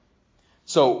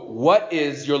 So what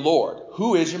is your Lord?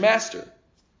 Who is your master?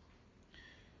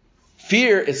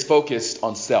 Fear is focused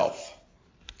on self.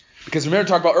 Because remember,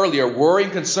 talked about earlier, worry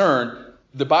and concern.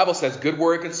 The Bible says good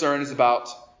worry and concern is about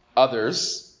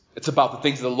others. It's about the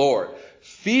things of the Lord.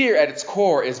 Fear at its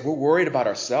core is we're worried about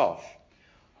ourselves.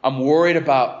 I'm worried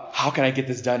about, how can I get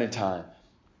this done in time?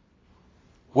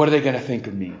 What are they going to think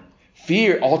of me?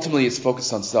 Fear ultimately is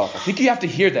focused on self. I think you have to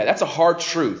hear that. That's a hard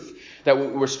truth. That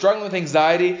when we're struggling with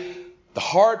anxiety, the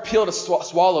hard pill to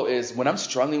swallow is when I'm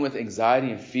struggling with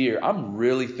anxiety and fear, I'm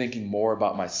really thinking more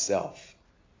about myself.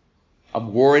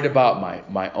 I'm worried about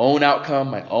my own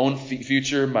outcome, my own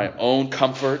future, my own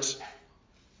comfort.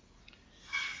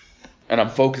 And I'm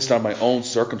focused on my own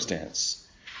circumstance.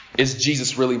 Is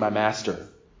Jesus really my master?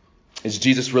 Is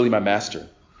Jesus really my master?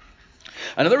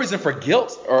 Another reason for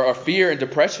guilt or fear and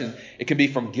depression, it can be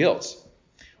from guilt.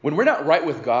 When we're not right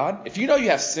with God, if you know you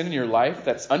have sin in your life,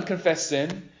 that's unconfessed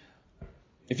sin.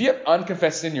 If you have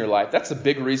unconfessed sin in your life, that's a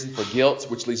big reason for guilt,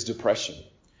 which leads to depression.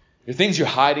 There are things you're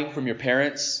hiding from your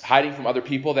parents, hiding from other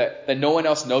people that no one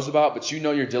else knows about, but you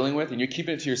know you're dealing with, and you're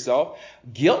keeping it to yourself.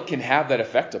 Guilt can have that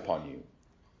effect upon you.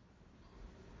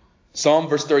 Psalm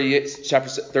chapter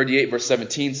 38, verse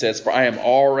 17 says, "For I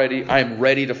am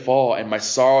ready to fall, and my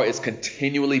sorrow is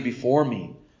continually before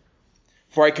me.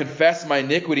 For I confess my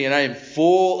iniquity, and I am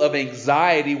full of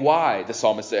anxiety." Why? The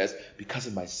psalmist says, because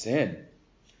of my sin.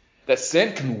 That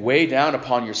sin can weigh down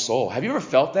upon your soul. Have you ever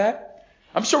felt that?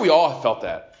 I'm sure we all have felt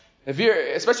that.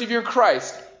 Especially if you're in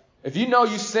Christ, if you know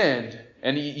you sinned,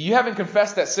 and you haven't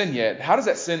confessed that sin yet, how does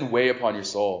that sin weigh upon your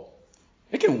soul?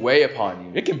 It can weigh upon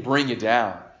you. It can bring you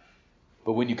down.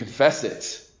 But when you confess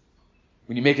it,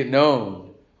 when you make it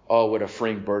known, oh, what a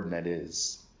freeing burden that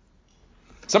is.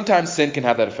 Sometimes sin can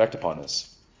have that effect upon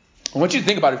us. I want you to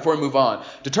think about it before we move on.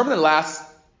 Determine the last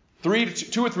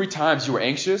 2 or 3 times you were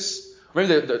anxious. Maybe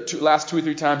the last 2 or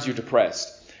 3 times you're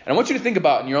depressed. And I want you to think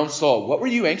about in your own soul, what were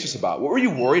you anxious about? What were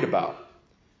you worried about?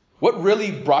 What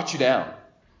really brought you down?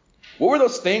 What were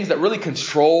those things that really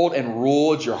controlled and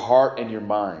ruled your heart and your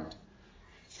mind?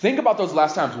 Think about those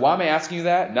last times. Why am I asking you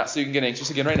that? Not so you can get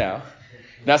anxious again right now.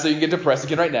 Not so you can get depressed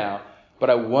again right now. But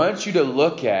I want you to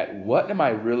look at, what am I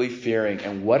really fearing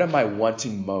and what am I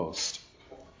wanting most?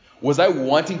 Was I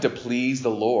wanting to please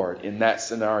the Lord in that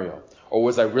scenario? Or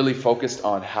was I really focused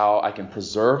on how I can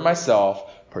preserve myself,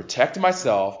 protect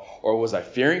myself, or was I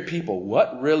fearing people?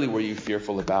 What really were you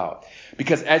fearful about?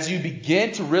 Because as you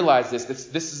begin to realize this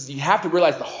is you have to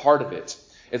realize the heart of it.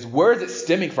 Is where is it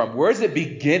stemming from? Where is it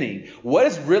beginning? What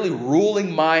is really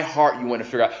ruling my heart? You want to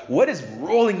figure out what is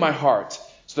ruling my heart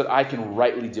so that I can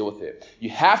rightly deal with it. You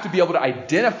have to be able to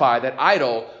identify that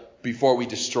idol before we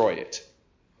destroy it.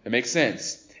 It makes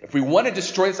sense. If we want to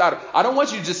destroy this idol, I don't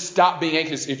want you to just stop being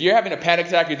anxious. If you're having a panic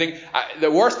attack, you think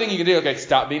the worst thing you can do, okay,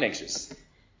 stop being anxious.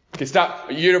 Okay, stop.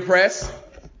 You're depressed?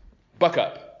 Buck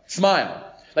up. Smile.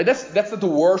 Like that's not the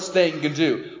worst thing you can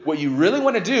do. What you really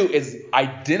want to do is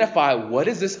identify what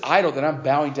is this idol that I'm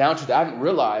bowing down to that I haven't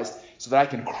realized so that I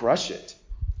can crush it.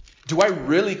 Do I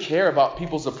really care about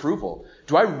people's approval?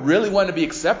 Do I really want to be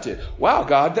accepted? Wow,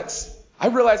 God, I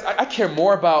realize I care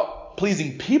more about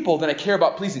pleasing people than I care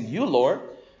about pleasing you, Lord.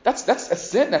 That's a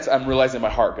sin I'm realizing in my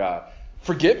heart, God.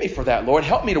 Forgive me for that, Lord.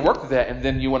 Help me to work through that. And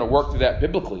then you want to work through that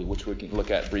biblically, which we can look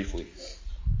at briefly.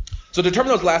 So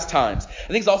determine those last times. I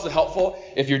think it's also helpful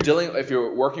if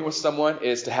you're working with someone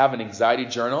is to have an anxiety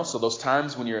journal. So those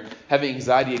times when you're having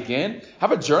anxiety again,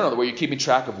 have a journal where you're keeping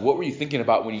track of what were you thinking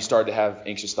about when you started to have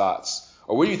anxious thoughts,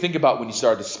 or what do you think about when you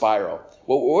started to spiral?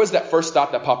 What was that first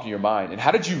thought that popped in your mind, and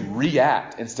how did you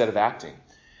react instead of acting?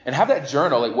 And have that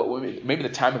journal, like maybe the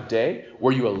time of day.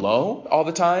 Were you alone all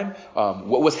the time?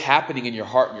 What was happening in your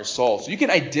heart and your soul? So you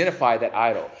can identify that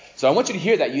idol. So I want you to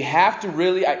hear that. You have to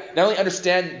really not only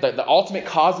understand the ultimate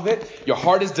cause of it, your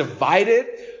heart is divided,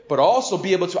 but also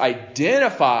be able to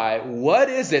identify what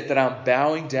is it that I'm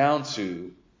bowing down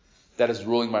to that is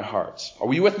ruling my heart. Are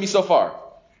we with me so far?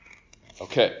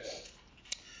 Okay.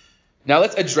 Now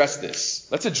let's address this.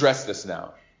 Let's address this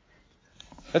now.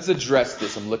 Let's address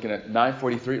this. I'm looking at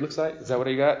 9:43, it looks like. Is that what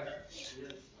I got?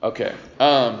 Okay.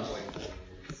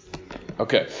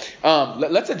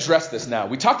 Let's address this now.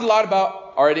 We talked a lot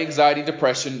about already anxiety,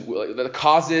 depression, the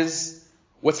causes,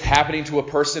 what's happening to a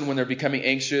person when they're becoming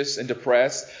anxious and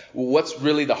depressed, what's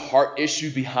really the heart issue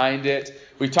behind it.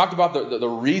 We've talked about the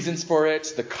reasons for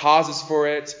it, the causes for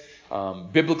it,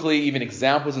 biblically, even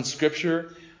examples in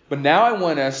Scripture. But now I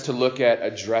want us to look at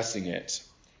addressing it.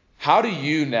 How do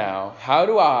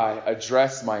I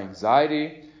address my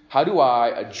anxiety? How do I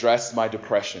address my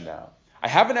depression now?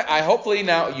 Hopefully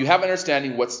now you have an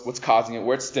understanding what's causing it,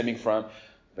 where it's stemming from.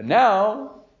 But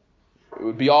now it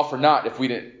would be all for naught if we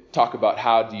didn't talk about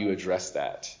how do you address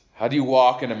that? How do you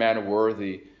walk in a manner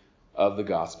worthy of the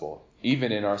gospel,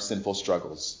 even in our sinful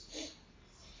struggles?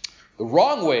 The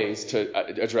wrong ways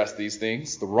to address these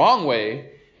things, the wrong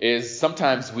way is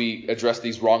sometimes we address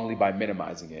these wrongly by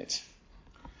minimizing it.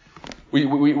 We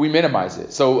minimize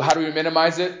it. So how do we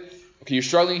minimize it? Okay, you're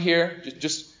struggling here.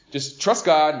 Just trust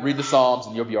God, read the Psalms,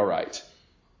 and you'll be all right.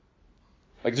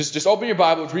 Like just open your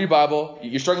Bible, read your Bible.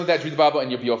 You're struggling with that, read the Bible,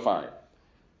 and you'll be all fine.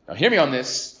 Now hear me on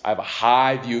this. I have a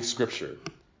high view of Scripture.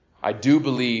 I do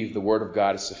believe the Word of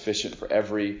God is sufficient for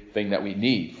everything that we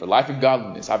need, for life and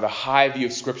godliness. I have a high view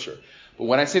of Scripture. But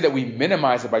when I say that we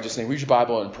minimize it by just saying, read your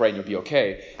Bible and pray and you'll be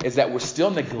okay, is that we're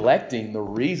still neglecting the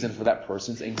reason for that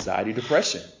person's anxiety,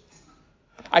 depression.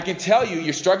 I can tell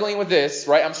you're struggling with this,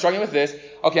 right? I'm struggling with this.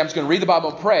 Okay, I'm just going to read the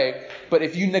Bible and pray. But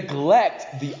if you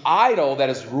neglect the idol that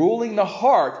is ruling the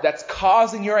heart, that's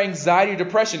causing your anxiety or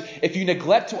depression, if you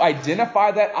neglect to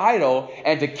identify that idol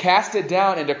and to cast it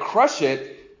down and to crush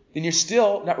it, then you're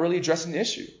still not really addressing the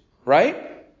issue, right?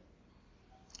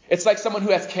 It's like someone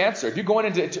who has cancer. If you're going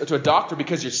into a doctor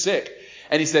because you're sick,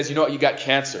 and he says, you know what, you got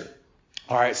cancer.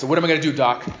 All right, so what am I going to do,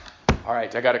 doc? All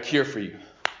right, I got a cure for you.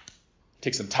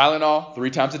 Take some Tylenol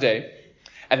 3 times a day,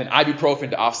 and then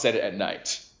ibuprofen to offset it at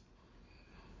night.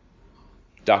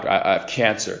 Doctor, I have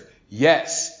cancer.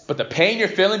 Yes, but the pain you're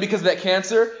feeling because of that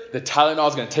cancer, the Tylenol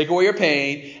is going to take away your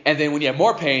pain, and then when you have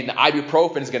more pain, the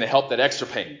ibuprofen is going to help that extra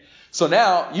pain. So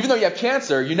now, even though you have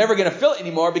cancer, you're never going to feel it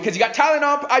anymore because you got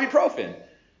Tylenol, ibuprofen.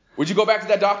 Would you go back to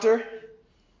that doctor?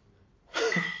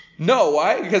 No,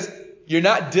 why? Because you're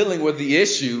not dealing with the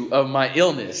issue of my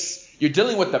illness. You're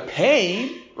dealing with the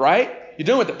pain, right? You're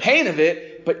dealing with the pain of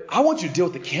it, but I want you to deal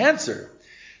with the cancer.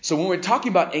 So when we're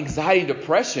talking about anxiety and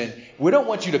depression, we don't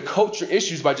want you to coach your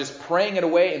issues by just praying it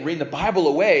away and reading the Bible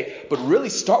away, but really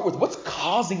start with what's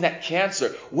causing that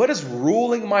cancer. What is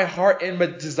ruling my heart and my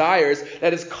desires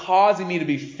that is causing me to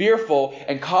be fearful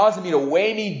and causing me to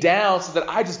weigh me down so that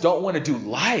I just don't want to do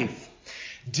life?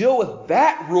 Deal with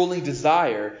that ruling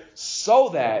desire so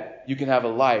that you can have a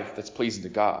life that's pleasing to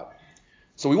God.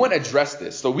 So we want to address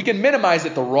this. So we can minimize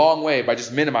it the wrong way by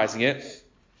just minimizing it.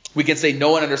 We can say no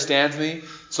one understands me.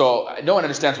 So no one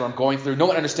understands what I'm going through. No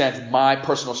one understands my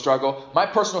personal struggle. My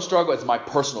personal struggle is my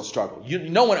personal struggle.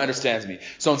 No one understands me.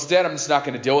 So instead, I'm just not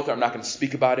going to deal with it. I'm not going to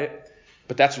speak about it.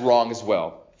 But that's wrong as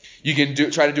well. You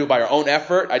can try to do it by your own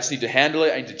effort. I just need to handle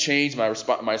it. I need to change my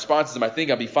responses and my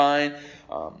thinking. I'll be fine.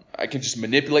 I can just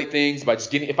manipulate things by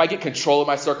just if I get control of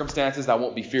my circumstances, I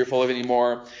won't be fearful of it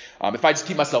anymore. If I just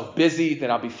keep myself busy, then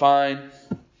I'll be fine.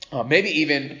 Maybe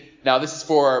even, now this is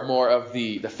for more of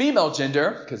the female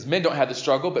gender, because men don't have the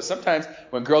struggle, but sometimes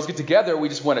when girls get together, we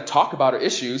just want to talk about our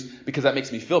issues because that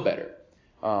makes me feel better.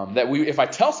 If I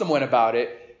tell someone about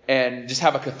it and just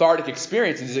have a cathartic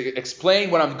experience and just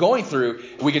explain what I'm going through,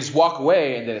 we can just walk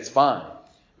away and then it's fine.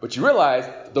 But you realize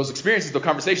those experiences, those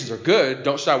conversations are good.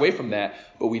 Don't shy away from that.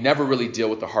 But we never really deal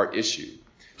with the heart issue.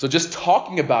 So just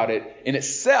talking about it in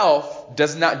itself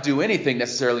does not do anything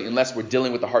necessarily unless we're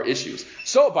dealing with the heart issues.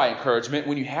 So by encouragement,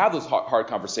 when you have those hard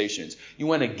conversations, you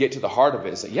want to get to the heart of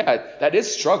it. Say, yeah, that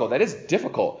is struggle. That is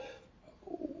difficult.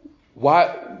 Why?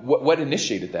 What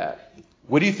initiated that?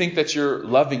 What do you think that you're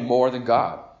loving more than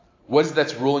God? What is it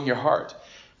that's ruling your heart?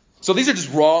 So these are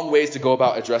just wrong ways to go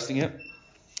about addressing it.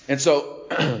 And so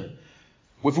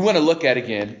if we want to look at,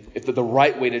 again, if the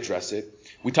right way to address it,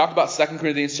 we talked about 2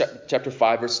 Corinthians chapter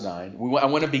 5, verse 9. I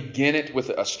want to begin it with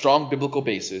a strong biblical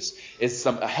basis. It's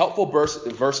some helpful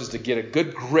verses to get a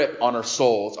good grip on our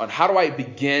souls on how do I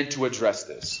begin to address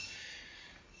this.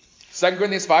 2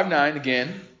 Corinthians 5:9,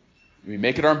 again, we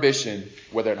make it our ambition,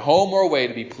 whether at home or away,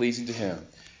 to be pleasing to Him.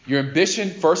 Your ambition,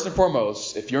 first and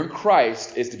foremost, if you're in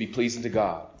Christ, is to be pleasing to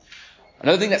God.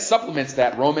 Another thing that supplements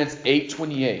that, Romans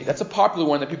 8:28. That's a popular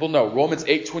one that people know. Romans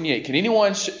 8:28. Can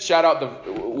anyone shout out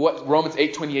what Romans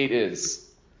 8:28 is?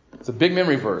 It's a big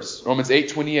memory verse. Romans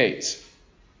 8:28.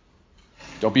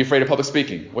 Don't be afraid of public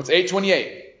speaking. What's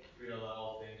 8:28? We know that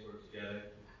all things work together.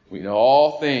 We know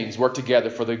all things work together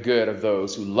for the good of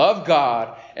those who love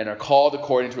God and are called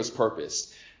according to His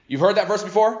purpose. You've heard that verse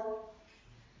before?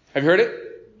 Have you heard it?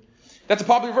 That's a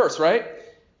popular verse, right?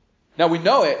 Now we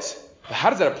know it. But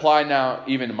how does that apply now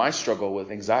even to my struggle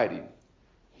with anxiety?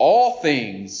 All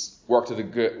things work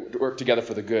together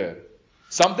for the good.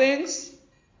 Some things?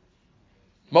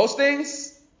 Most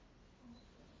things?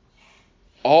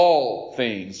 All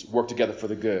things work together for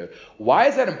the good. Why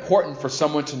is that important for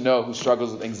someone to know who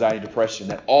struggles with anxiety and depression,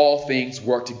 that all things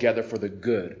work together for the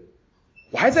good?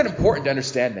 Why is that important to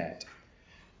understand that?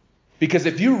 Because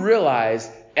if you realize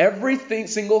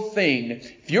single thing,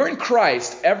 if you're in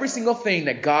Christ, every single thing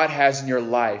that God has in your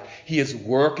life, He is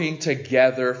working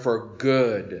together for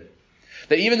good.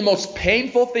 That even the most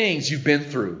painful things you've been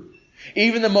through,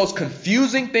 even the most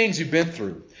confusing things you've been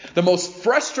through, the most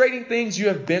frustrating things you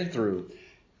have been through,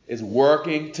 is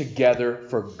working together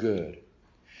for good.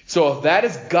 So if that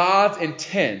is God's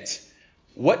intent,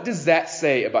 what does that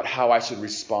say about how I should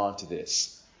respond to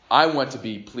this? I want to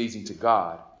be pleasing to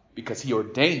God because He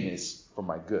ordained this for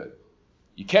my good.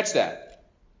 You catch that?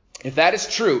 If that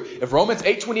is true, if Romans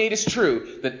 8:28 is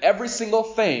true, then every single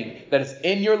thing that is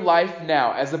in your life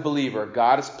now as a believer,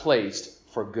 God has placed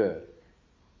for good.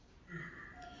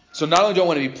 So not only do I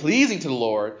want to be pleasing to the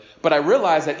Lord, but I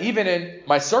realize that even in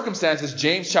my circumstances,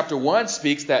 James chapter 1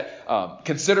 speaks that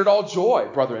consider it all joy,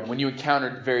 brethren, when you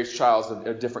encounter various trials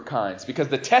of different kinds, because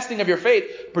the testing of your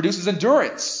faith produces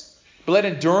endurance. But let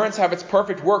endurance have its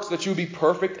perfect work so that you will be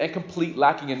perfect and complete,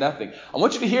 lacking in nothing. I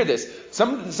want you to hear this.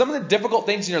 Some of the difficult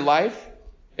things in your life,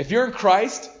 if you're in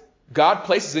Christ, God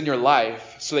places in your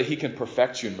life so that He can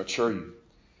perfect you and mature you.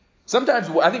 Sometimes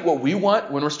I think what we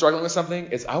want when we're struggling with something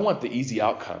is, I want the easy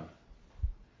outcome.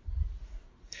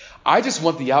 I just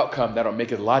want the outcome that will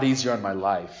make it a lot easier on my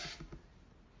life.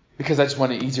 Because I just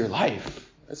want an easier life.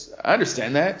 I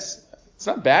understand that. It's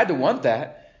not bad to want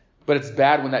that. But it's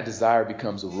bad when that desire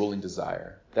becomes a ruling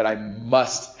desire, that I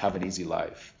must have an easy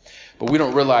life. But we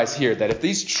don't realize here that if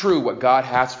it's true what God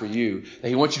has for you, that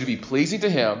He wants you to be pleasing to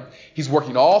Him, He's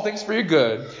working all things for your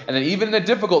good, and then even in the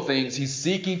difficult things, He's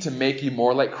seeking to make you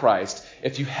more like Christ.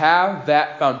 If you have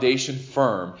that foundation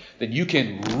firm, then you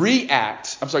can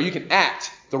act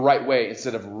the right way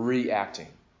instead of reacting.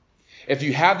 If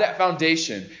you have that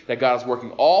foundation that God is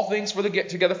working all things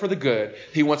together for the good,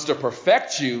 He wants to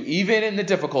perfect you even in the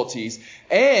difficulties,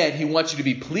 and He wants you to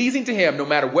be pleasing to Him no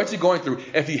matter what you're going through.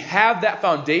 If you have that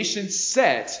foundation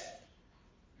set,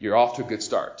 you're off to a good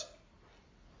start.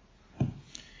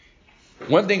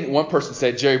 One thing one person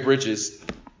said, Jerry Bridges,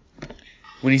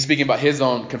 when he's speaking about his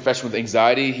own confession with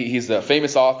anxiety, he's a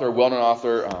famous author, well-known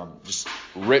author, just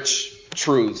rich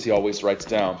truths he always writes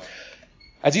down.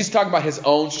 As he's talking about his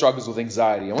own struggles with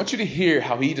anxiety, I want you to hear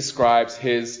how he describes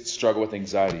his struggle with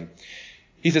anxiety.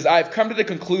 He says, I have come to the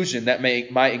conclusion that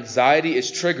my anxiety is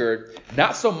triggered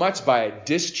not so much by a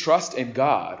distrust in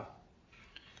God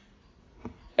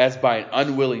as by an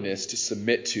unwillingness to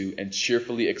submit to and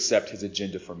cheerfully accept His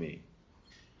agenda for me.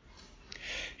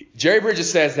 Jerry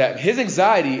Bridges says that his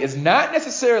anxiety is not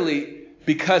necessarily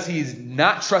because he's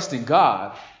not trusting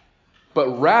God,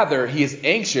 but rather he is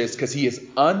anxious because he is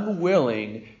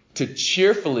unwilling to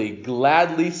cheerfully,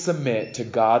 gladly submit to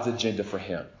God's agenda for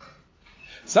him.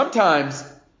 Sometimes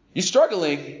you're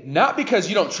struggling not because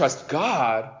you don't trust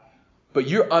God, but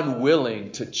you're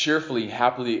unwilling to cheerfully,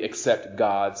 happily accept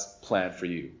God's plan for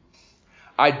you.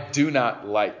 I do not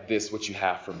like this, what you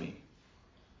have for me.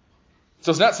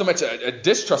 So it's not so much a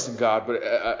distrust in God, but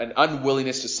an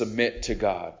unwillingness to submit to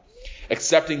God.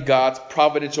 Accepting God's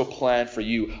providential plan for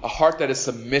you, a heart that is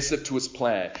submissive to his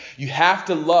plan. You have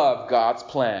to love God's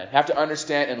plan. You have to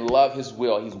understand and love his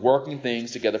will. He's working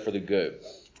things together for the good.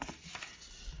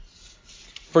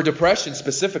 For depression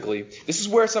specifically, this is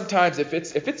where sometimes if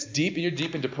it's deep and you're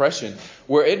deep in depression,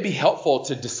 where it'd be helpful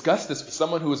to discuss this with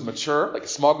someone who is mature, like a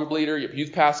small group leader, your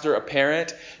youth pastor, a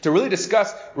parent, to really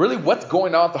discuss really what's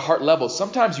going on at the heart level.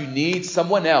 Sometimes you need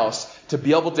someone else to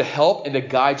be able to help and to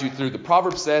guide you through. The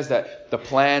proverb says that the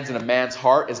plans in a man's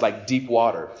heart is like deep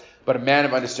water, but a man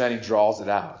of understanding draws it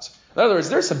out. In other words,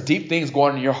 there's some deep things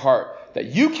going on in your heart that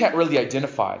you can't really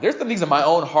identify. There's some things in my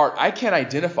own heart I can't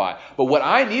identify. But what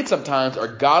I need sometimes are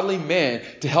godly men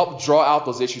to help draw out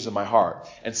those issues in my heart.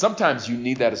 And sometimes you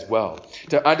need that as well.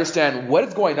 To understand what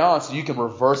is going on so you can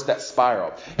reverse that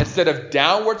spiral. Instead of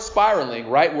downward spiraling,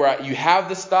 right, where you have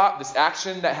this thought, this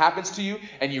action that happens to you,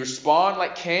 and you respond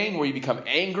like Cain, where you become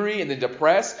angry and then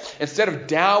depressed. Instead of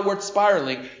downward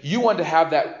spiraling, you want to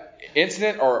have that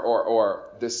incident or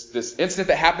this incident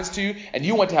that happens to you, and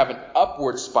you want to have an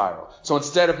upward spiral. So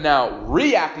instead of now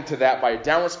reacting to that by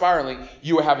downward spiraling,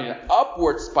 you are having an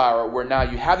upward spiral where now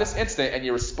you have this incident and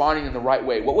you're responding in the right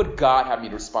way. What would God have me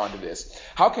to respond to this?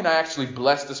 How can I actually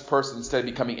bless this person instead of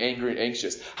becoming angry and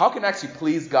anxious? How can I actually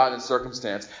please God in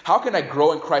circumstance? How can I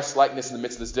grow in Christ's likeness in the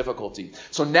midst of this difficulty?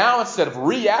 So now instead of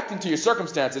reacting to your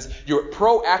circumstances, you're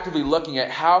proactively looking at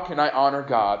how can I honor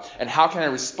God and how can I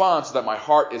respond so that my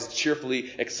heart is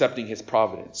cheerfully accepting his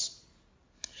providence.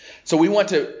 So we want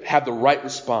to have the right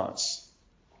response.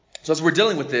 So as we're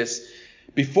dealing with this,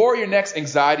 before your next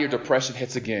anxiety or depression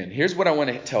hits again, here's what I want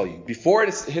to tell you. Before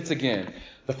it hits again,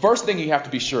 the first thing you have to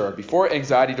be sure of before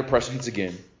anxiety, depression hits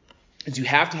again, is you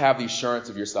have to have the assurance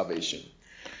of your salvation.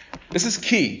 This is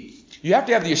key. You have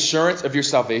to have the assurance of your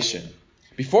salvation.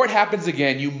 Before it happens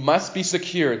again, you must be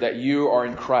secure that you are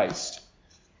in Christ.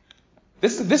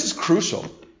 This is crucial.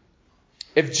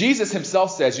 If Jesus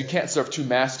himself says you can't serve two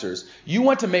masters, you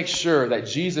want to make sure that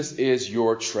Jesus is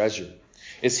your treasure.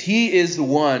 As he is the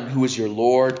one who is your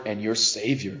Lord and your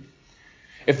Savior.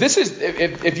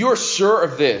 If you're sure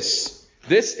of this,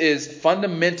 this is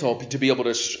fundamental to be able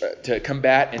to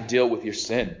combat and deal with your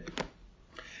sin.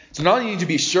 So not only do you need to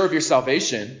be sure of your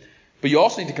salvation, but you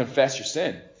also need to confess your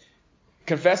sin.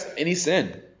 Confess any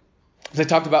sin. As I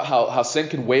talked about how sin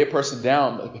can weigh a person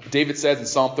down, David says in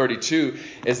Psalm 32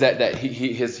 is that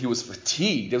he was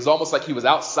fatigued. It was almost like he was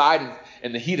outside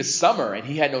in the heat of summer and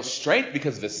he had no strength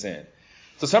because of his sin.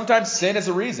 So sometimes sin is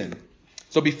a reason.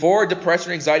 So before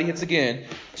depression or anxiety hits again,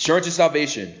 assurance of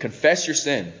salvation, confess your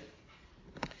sin.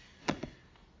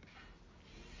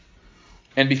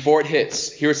 And before it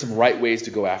hits, here are some right ways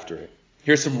to go after it.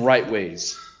 Here are some right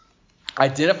ways.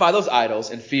 Identify those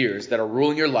idols and fears that are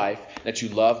ruling your life that you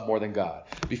love more than God.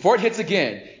 Before it hits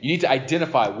again, you need to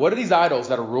identify what are these idols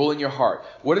that are ruling your heart.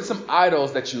 What are some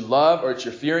idols that you love or that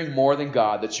you're fearing more than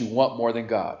God, that you want more than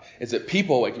God? Is it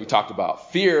people, like we talked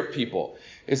about? Fear of people.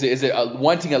 Is it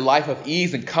wanting a life of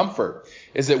ease and comfort?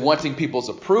 Is it wanting people's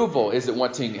approval? Is it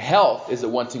wanting health? Is it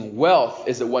wanting wealth?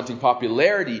 Is it wanting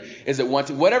popularity? Is it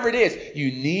wanting whatever it is?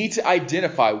 You need to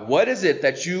identify what is it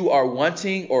that you are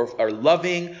wanting or are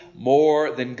loving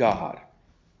more than God.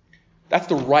 That's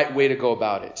the right way to go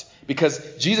about it.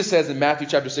 Because Jesus says in Matthew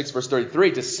chapter 6, verse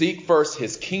 33, to seek first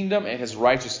his kingdom and his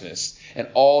righteousness, and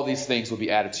all these things will be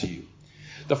added to you.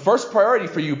 The first priority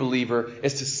for you, believer,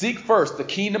 is to seek first the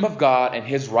kingdom of God and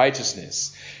his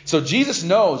righteousness. So Jesus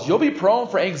knows you'll be prone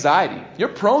for anxiety. You're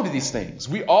prone to these things.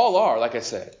 We all are, like I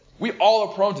said. We all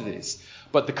are prone to this.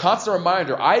 But the constant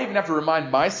reminder, I even have to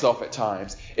remind myself at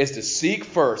times, is to seek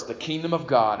first the kingdom of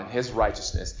God and his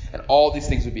righteousness, and all these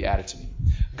things will be added to me.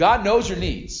 God knows your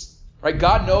needs. Right?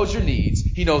 God knows your needs.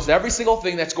 He knows every single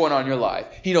thing that's going on in your life.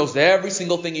 He knows every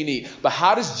single thing you need. But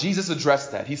how does Jesus address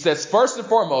that? He says, first and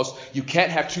foremost, you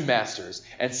can't have two masters.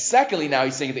 And secondly, now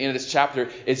he's saying at the end of this chapter,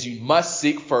 is you must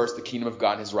seek first the kingdom of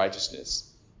God and his righteousness.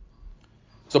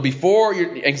 So before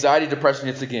your anxiety, depression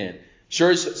hits again,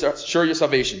 sure your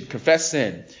salvation, confess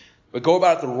sin, but go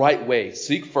about it the right way.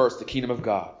 Seek first the kingdom of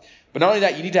God. But not only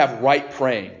that, you need to have right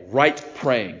praying. Right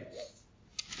praying.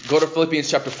 Go to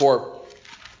Philippians chapter 4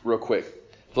 real quick.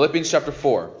 Philippians chapter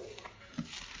 4.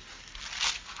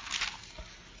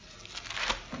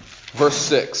 Verse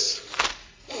 6.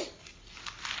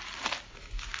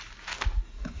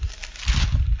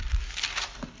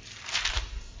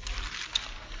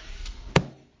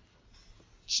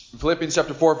 Philippians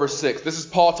chapter 4, verse 6. This is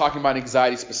Paul talking about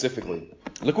anxiety specifically.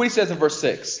 Look what he says in verse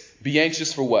 6. Be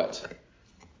anxious for what?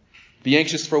 Be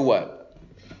anxious for what?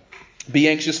 Be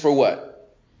anxious for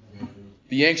what?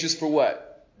 Be anxious for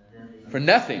what? For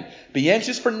nothing. Be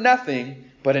anxious for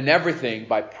nothing, but in everything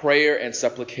by prayer and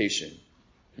supplication.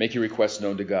 Make your requests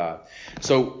known to God.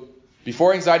 So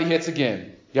before anxiety hits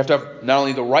again, you have to have not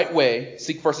only the right way,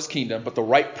 seek first His kingdom, but the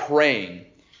right praying.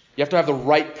 You have to have the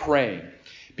right praying.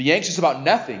 Be anxious about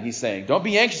nothing, he's saying. Don't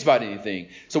be anxious about anything.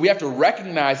 So we have to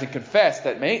recognize and confess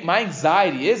that my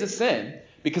anxiety is a sin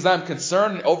because I'm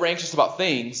concerned and over anxious about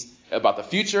things, about the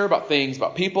future, about things,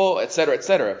 about people, etc.,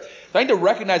 etc. So I need to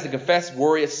recognize and confess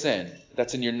worry as sin.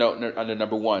 That's in your note under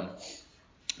number 1.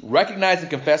 Recognize and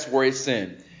confess worry as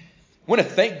sin. We want to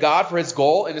thank God for His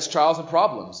goal in His trials and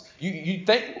problems. You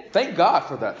thank God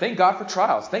for that. Thank God for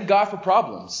trials. Thank God for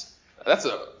problems. That's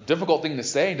a difficult thing to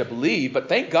say and to believe, but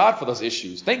thank God for those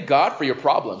issues. Thank God for your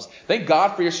problems. Thank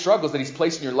God for your struggles that He's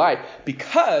placed in your life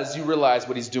because you realize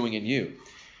what He's doing in you.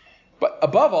 But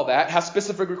above all that, have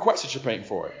specific requests that you're praying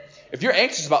for. If you're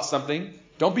anxious about something,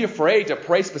 don't be afraid to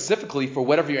pray specifically for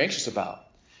whatever you're anxious about.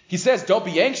 He says, don't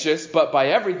be anxious, but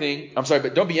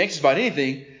don't be anxious about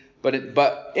anything, but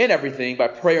in everything, by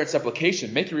prayer and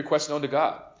supplication, make your requests known to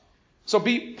God. So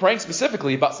be praying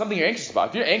specifically about something you're anxious about.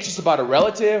 If you're anxious about a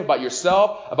relative, about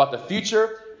yourself, about the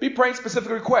future, be praying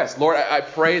specific requests. Lord, I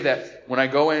pray that when I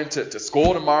go into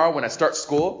school tomorrow, when I start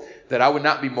school, that I would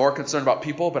not be more concerned about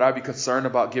people, but I'd be concerned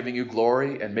about giving you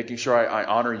glory and making sure I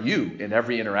honor you in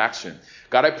every interaction.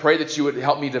 God, I pray that you would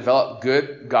help me develop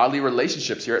good, godly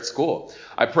relationships here at school.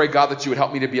 I pray, God, that you would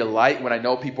help me to be a light when I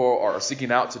know people are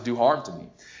seeking out to do harm to me.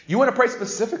 You want to pray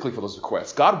specifically for those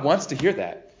requests. God wants to hear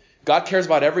that. God cares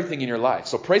about everything in your life.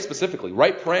 So pray specifically.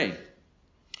 Right praying.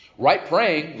 Right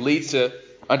praying leads to,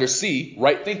 under C,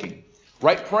 right thinking.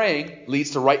 Right praying leads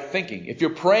to right thinking. If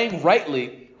you're praying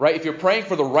rightly, right, if you're praying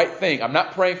for the right thing, I'm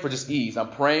not praying for just ease.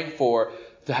 I'm praying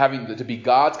to be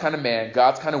God's kind of man,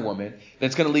 God's kind of woman, then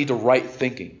it's going to lead to right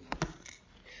thinking.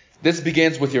 This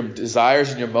begins with your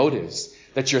desires and your motives.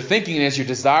 That your thinking is, your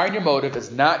desire and your motive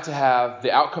is not to have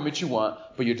the outcome that you want,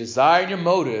 but your desire and your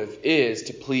motive is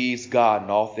to please God in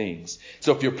all things.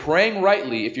 So if you're praying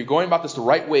rightly, if you're going about this the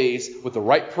right ways with the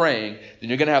right praying, then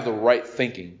you're going to have the right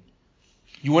thinking.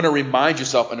 You want to remind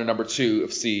yourself, under number 2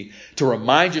 of C, to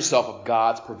remind yourself of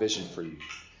God's provision for you.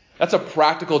 That's a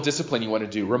practical discipline you want to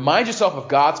do. Remind yourself of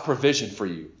God's provision for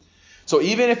you. So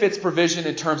even if it's provision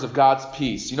in terms of God's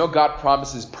peace, God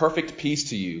promises perfect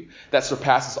peace to you that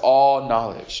surpasses all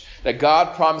knowledge. That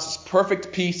God promises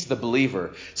perfect peace to the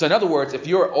believer. So in other words, if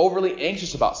you're overly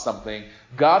anxious about something,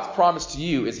 God's promise to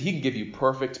you is He can give you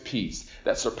perfect peace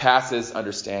that surpasses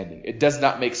understanding. It does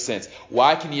not make sense.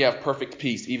 Why can you have perfect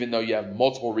peace even though you have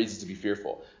multiple reasons to be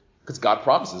fearful? Because God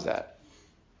promises that.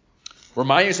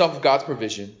 Remind yourself of God's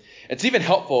provision. It's even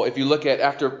helpful if you look at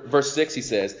after verse 6, he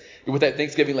says, with that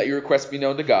thanksgiving, let your requests be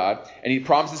known to God. And he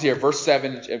promises here, verse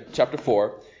 7, chapter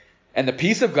 4, and the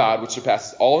peace of God, which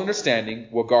surpasses all understanding,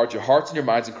 will guard your hearts and your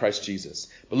minds in Christ Jesus.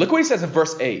 But look what he says in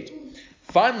verse 8.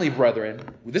 Finally, brethren,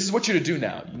 this is what you're to do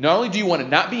now. Not only do you want to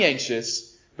not be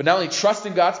anxious, but not only trust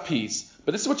in God's peace,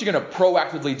 but this is what you're going to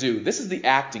proactively do. This is the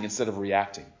acting instead of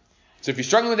reacting. So if you're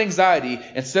struggling with anxiety,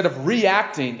 instead of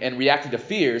reacting to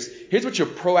fears, here's what you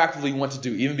proactively want to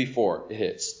do even before it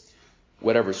hits.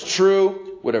 Whatever is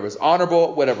true, whatever is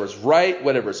honorable, whatever is right,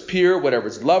 whatever is pure, whatever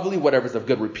is lovely, whatever is of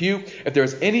good repute, if there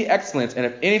is any excellence and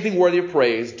if anything worthy of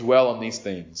praise, dwell on these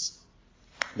things.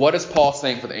 What is Paul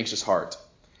saying for the anxious heart?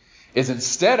 Is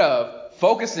instead of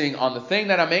focusing on the thing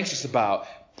that I'm anxious about,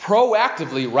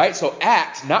 proactively, right? So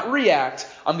act, not react.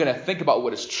 I'm going to think about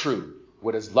what is true,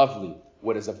 what is lovely,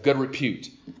 what is of good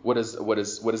repute, what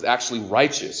is actually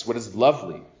righteous, what is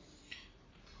lovely. You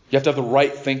have to have the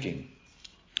right thinking.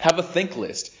 Have a think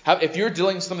list. If you're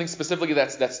dealing with something specifically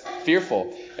that's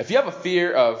fearful, if you have a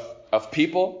fear of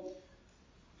people,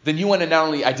 then you want to not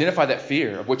only identify that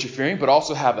fear of what you're fearing, but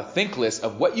also have a think list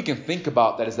of what you can think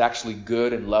about that is actually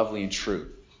good and lovely and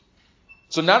true.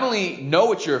 So not only know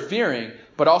what you're fearing,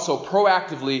 but also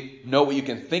proactively know what you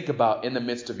can think about in the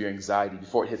midst of your anxiety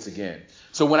before it hits again.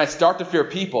 So when I start to fear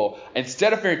people,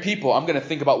 instead of fearing people, I'm going to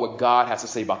think about what God has to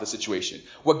say about the situation.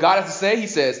 What God has to say, He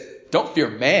says, don't fear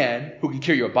man who can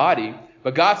kill your body,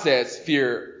 but God says,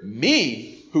 fear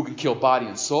me who can kill body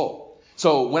and soul.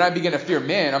 So when I begin to fear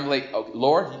man, I'm like, oh,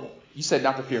 Lord, You said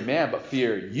not to fear man, but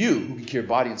fear you, who can cure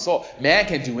body and soul. Man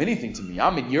can't do anything to me.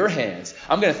 I'm in your hands.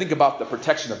 I'm going to think about the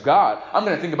protection of God. I'm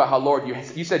going to think about how, Lord,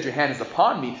 you said your hand is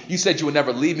upon me. You said you would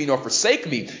never leave me nor forsake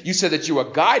me. You said that you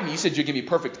would guide me. You said you'd give me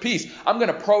perfect peace. I'm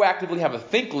going to proactively have a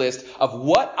think list of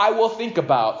what I will think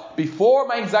about before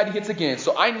my anxiety hits again.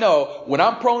 So I know when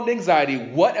I'm prone to anxiety,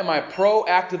 what am I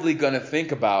proactively going to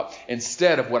think about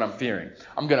instead of what I'm fearing?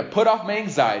 I'm going to put off my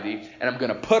anxiety and I'm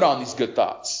going to put on these good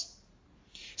thoughts.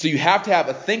 So you have to have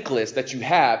a think list that you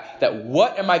have that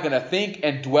what am I going to think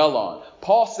and dwell on?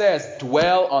 Paul says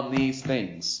dwell on these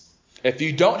things. If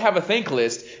you don't have a think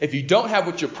list, if you don't have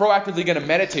what you're proactively going to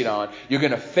meditate on, you're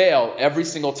going to fail every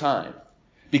single time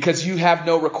because you have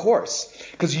no recourse.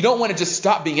 Because you don't want to just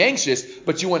stop being anxious,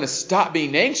 but you want to stop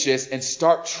being anxious and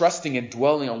start trusting and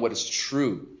dwelling on what is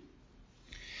true.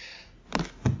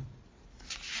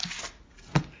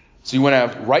 So you want to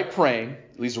have right praying,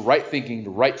 leads to right thinking, the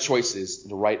right choices,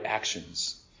 and the right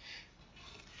actions.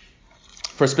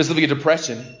 For specifically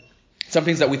depression, some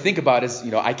things that we think about is,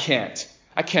 I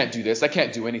can't do this. I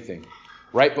can't do anything.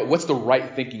 Right? But what's the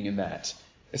right thinking in that?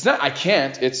 It's not I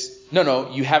can't. It's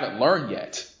no, you haven't learned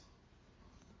yet.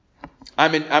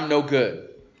 I'm no good.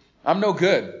 I'm no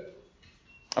good.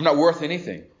 I'm not worth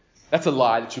anything. That's a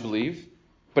lie that you believe.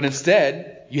 But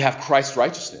instead, you have Christ's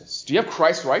righteousness. Do you have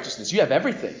Christ's righteousness? You have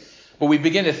everything. But we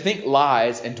begin to think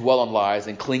lies and dwell on lies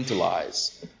and cling to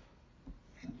lies.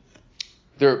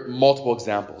 There are multiple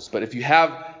examples. But if you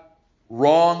have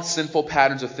wrong, sinful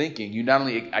patterns of thinking, you not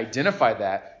only identify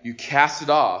that, you cast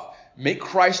it off. Make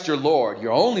Christ your Lord,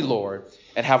 your only Lord,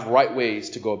 and have right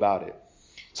ways to go about it.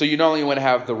 So you not only want to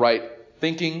have the right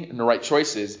thinking and the right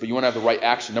choices, but you want to have the right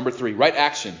action. Number 3, right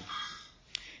action.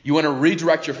 You want to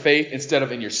redirect your faith instead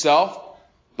of in yourself,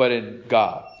 but in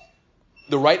God.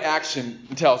 The right action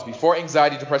tells before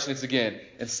anxiety, depression hits again,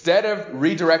 instead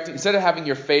of having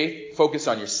your faith focused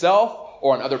on yourself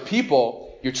or on other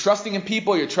people, you're trusting in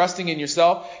people, you're trusting in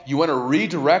yourself, you want to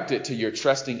redirect it to your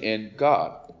trusting in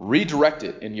God. Redirect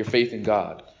it in your faith in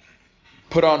God.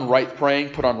 Put on right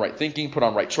praying, put on right thinking, put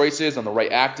on right choices, on the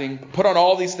right acting, put on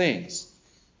all these things.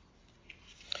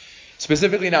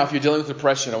 Specifically now, if you're dealing with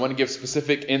depression, I want to give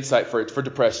specific insight for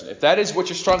depression. If that is what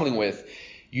you're struggling with,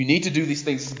 you need to do these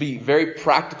things to be very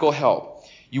practical help.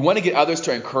 You want to get others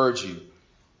to encourage you.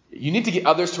 You need to get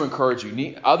others to encourage you. You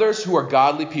need others who are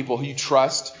godly people, who you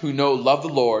trust, who love the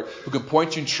Lord, who can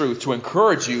point you in truth, to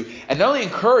encourage you. And not only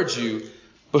encourage you,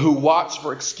 but who watch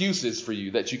for excuses for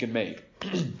you that you can make.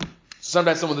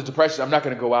 Sometimes someone with depression, I'm not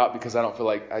going to go out because I don't feel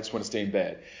like I just want to stay in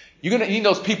bed. You need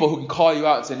those people who can call you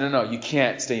out and say, no, you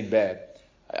can't stay in bed.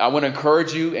 I want to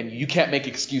encourage you, and you can't make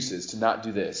excuses to not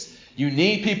do this. You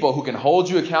need people who can hold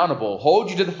you accountable, hold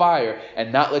you to the fire,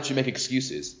 and not let you make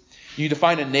excuses. You need to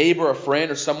find a neighbor, a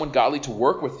friend, or someone godly to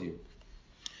work with you.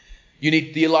 You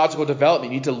need theological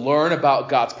development. You need to learn about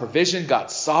God's provision,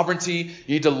 God's sovereignty.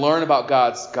 You need to learn about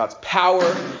God's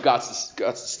power, God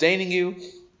sustaining you.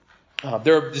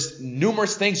 There are just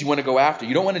numerous things you want to go after.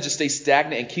 You don't want to just stay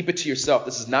stagnant and keep it to yourself.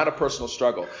 This is not a personal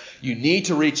struggle. You need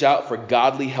to reach out for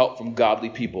godly help from godly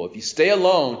people. If you stay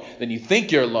alone, then you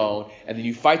think you're alone, and then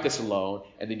you fight this alone,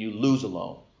 and then you lose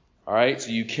alone. All right?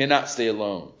 So you cannot stay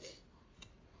alone.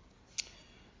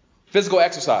 Physical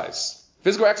exercise.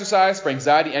 Physical exercise for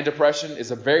anxiety and depression is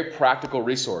a very practical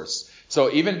resource.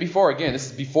 So even before, again,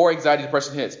 this is before anxiety,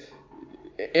 depression hits,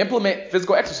 implement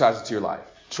physical exercise into your life.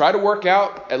 Try to work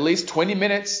out at least 20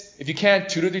 minutes, if you can,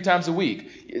 2 to 3 times a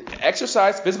week.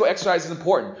 Exercise, physical exercise is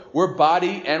important. We're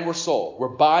body and we're soul. We're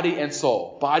body and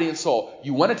soul. Body and soul.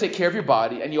 You want to take care of your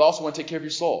body, and you also want to take care of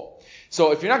your soul.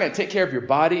 So if you're not going to take care of your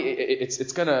body,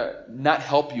 it's going to not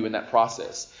help you in that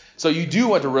process. So you do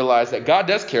want to realize that God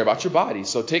does care about your body.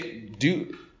 So be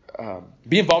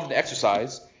involved in the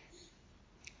exercise.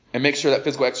 And make sure that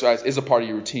physical exercise is a part of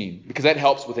your routine, because that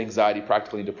helps with anxiety,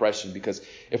 practically, and depression. Because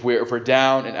if we're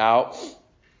down and out,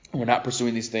 we're not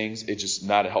pursuing these things, it's just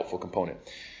not a helpful component.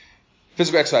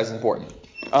 Physical exercise is important.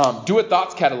 Do a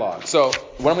thoughts catalog. So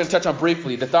what I'm going to touch on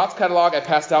briefly, the thoughts catalog I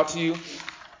passed out to you.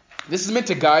 This is meant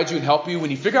to guide you and help you when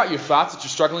you figure out your thoughts that you're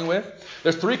struggling with.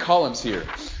 There's 3 columns here.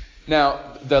 Now,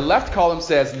 the left column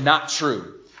says not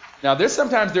true. Now, there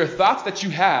are thoughts that you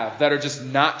have that are just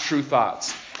not true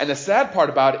thoughts. And the sad part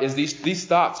about it is these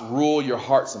thoughts rule your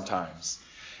heart sometimes.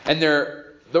 And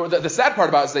the sad part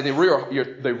about it is that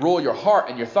they rule your heart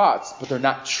and your thoughts, but they're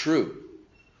not true.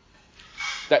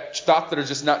 Thoughts that are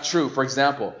just not true. For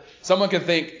example, someone can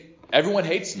think, everyone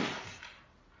hates me.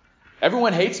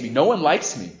 Everyone hates me. No one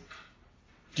likes me.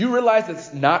 Do you realize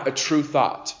that's not a true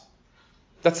thought?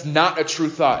 That's not a true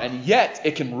thought. And yet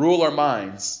it can rule our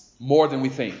minds more than we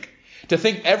think. To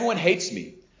think everyone hates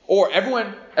me, Or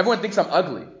everyone thinks I'm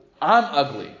ugly. I'm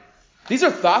ugly. These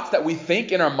are thoughts that we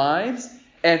think in our minds,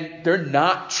 and they're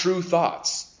not true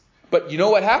thoughts. But you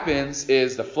know what happens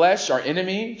is the flesh, our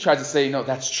enemy, tries to say, no,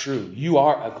 that's true. You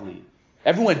are ugly.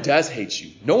 Everyone does hate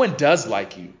you. No one does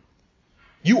like you.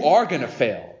 You are going to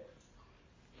fail.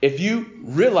 If you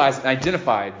realize and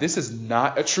identify this is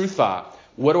not a true thought,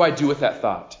 what do I do with that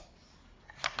thought?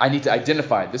 I need to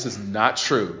identify this is not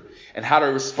true. And how do I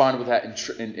respond with that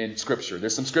in Scripture?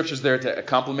 There's some scriptures there to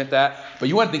complement that. But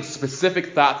you want to think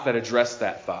specific thoughts that address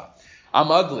that thought. I'm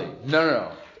ugly.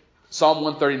 No. Psalm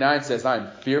 139 says I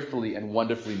am fearfully and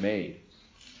wonderfully made.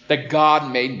 That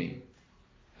God made me.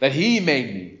 That He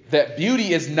made me. That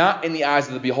beauty is not in the eyes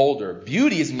of the beholder.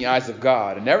 Beauty is in the eyes of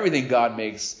God. And everything God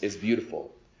makes is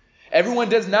beautiful. Everyone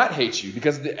does not hate you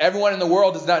because everyone in the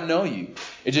world does not know you.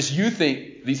 It's just you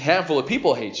think these handful of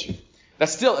people hate you.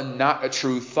 That's still not a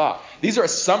true thought. These are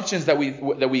assumptions that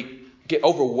we get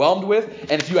overwhelmed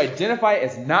with. And if you identify it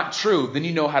as not true, then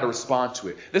you know how to respond to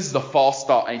it. This is the false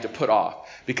thought I need to put off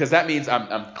because that means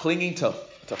I'm clinging to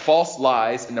false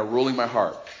lies and they're ruling my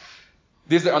heart.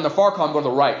 These are on the far column, go to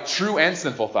the right. True and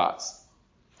sinful thoughts.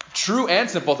 True and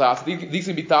sinful thoughts. These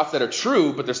can be thoughts that are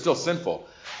true, but they're still sinful.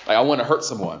 Like I want to hurt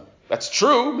someone. That's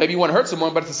true. Maybe you want to hurt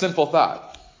someone, but it's a sinful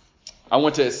thought. I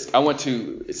want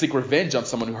to seek revenge on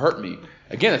someone who hurt me.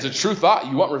 Again, it's a true thought.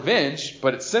 You want revenge,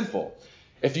 but it's sinful.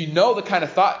 If you know the kind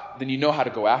of thought, then you know how to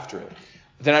go after it.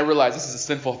 Then I realize this is a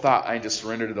sinful thought. I need to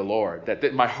surrender to the Lord.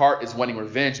 That my heart is wanting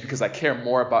revenge because I care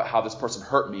more about how this person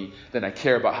hurt me than I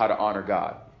care about how to honor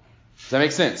God. Does that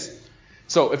make sense?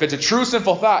 So if it's a true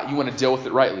sinful thought, you want to deal with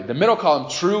it rightly. The middle column,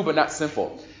 true but not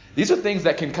sinful. These are things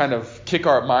that can kind of kick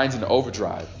our minds into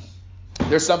overdrive.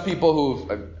 There's some people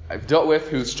who I've dealt with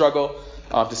who struggle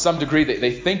to some degree.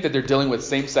 They think that they're dealing with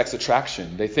same-sex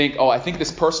attraction. They think, I think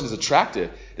this person is attractive.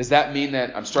 Does that mean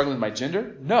that I'm struggling with my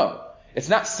gender? No. It's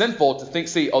not sinful to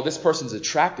think, this person's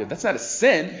attractive. That's not a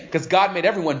sin because God made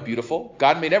everyone beautiful.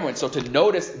 God made everyone. So to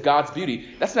notice God's beauty,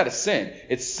 that's not a sin.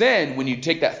 It's sin when you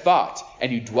take that thought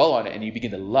and you dwell on it and you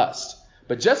begin to lust.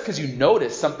 But just because you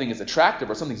notice something is attractive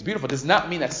or something's beautiful does not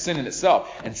mean that's sin in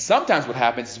itself. And sometimes what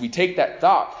happens is we take that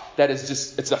thought that is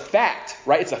just, it's a fact,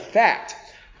 right? It's a fact.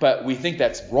 But we think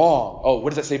that's wrong. Oh,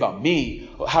 what does that say about me?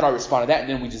 How do I respond to that? And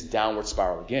then we just downward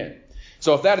spiral again.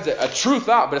 So if that is a true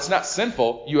thought, but it's not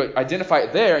sinful, you identify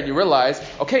it there and you realize,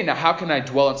 okay, now how can I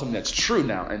dwell on something that's true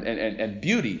now and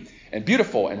beauty and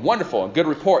beautiful and wonderful and good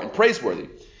report and praiseworthy?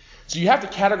 So you have to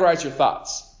categorize your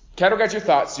thoughts. Categorize your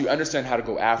thoughts so you understand how to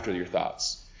go after your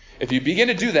thoughts. If you begin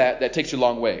to do that, that takes you a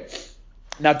long way.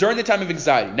 Now, during the time of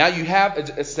anxiety, now you have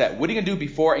a set. What are you going to do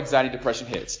before anxiety and depression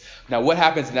hits? Now, what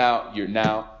happens now?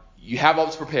 You have all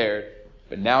this prepared,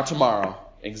 but now tomorrow,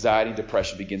 anxiety and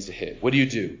depression begins to hit. What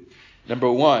do?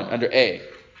 Number 1, under A,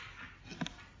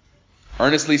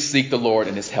 earnestly seek the Lord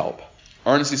and His help.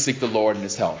 Earnestly seek the Lord and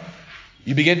His help.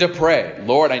 You begin to pray.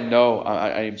 Lord, I know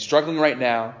I am struggling right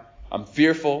now. I'm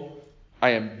fearful.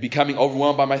 I am becoming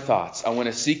overwhelmed by my thoughts. I want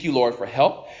to seek you, Lord, for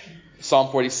help.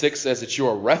 Psalm 46 says that you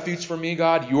are a refuge for me,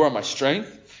 God. You are my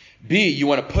strength. B, you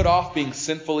want to put off being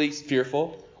sinfully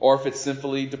fearful or if it's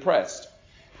sinfully depressed.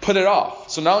 Put it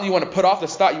off. So not only you want to put off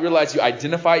this thought, you realize you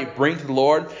identify, you bring to the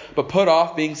Lord, but put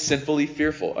off being sinfully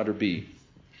fearful under B.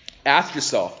 Ask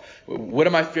yourself, what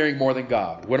am I fearing more than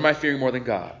God? What am I fearing more than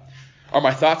God? Are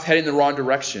my thoughts heading the wrong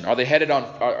direction? Are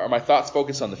my thoughts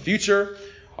focused on the future?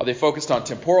 Are they focused on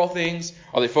temporal things?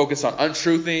 Are they focused on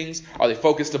untrue things? Are they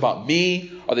focused about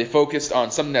me? Are they focused on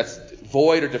something that's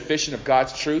void or deficient of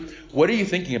God's truth? What are you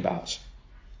thinking about?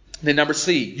 Then number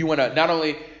C, you want to not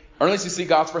only earnestly seek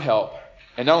God for help,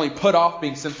 and not only put off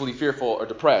being sinfully fearful or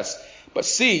depressed, but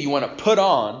C, you want to put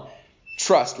on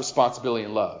trust, responsibility,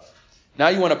 and love. Now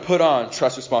you want to put on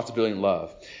trust, responsibility, and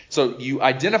love. So you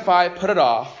identify, put it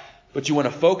off, but you want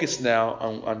to focus now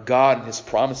on God and His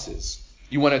promises.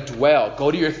 You want to dwell.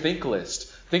 Go to your think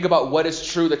list. Think about what is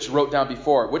true that you wrote down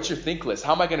before. What's your think list?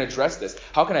 How am I going to address this?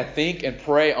 How can I think and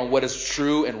pray on what is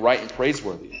true and right and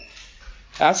praiseworthy?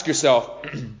 Ask yourself,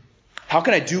 how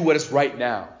can I do what is right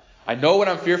now? I know what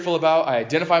I'm fearful about. I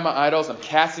identify my idols. I'm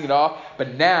casting it off.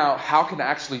 But now, how can I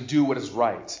actually do what is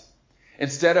right?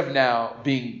 Instead of now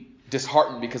being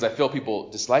disheartened because I feel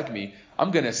people dislike me, I'm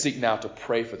going to seek now to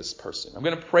pray for this person. I'm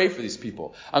going to pray for these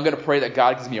people. I'm going to pray that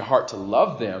God gives me a heart to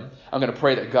love them. I'm going to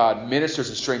pray that God ministers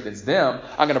and strengthens them.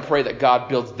 I'm going to pray that God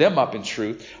builds them up in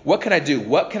truth. What can I do?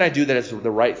 What can I do that is the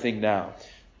right thing now?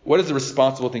 What is the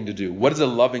responsible thing to do? What is the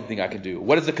loving thing I can do?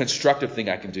 What is the constructive thing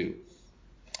I can do?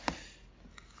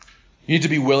 You need to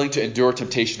be willing to endure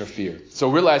temptation or fear. So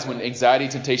realize when anxiety,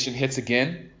 temptation hits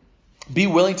again, be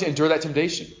willing to endure that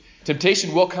temptation.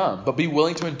 Temptation will come, but be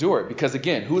willing to endure it because,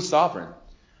 again, who is sovereign?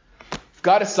 If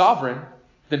God is sovereign,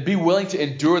 then be willing to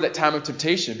endure that time of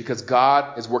temptation because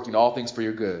God is working all things for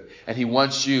your good, and He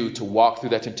wants you to walk through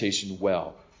that temptation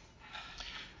well.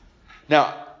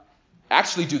 Now,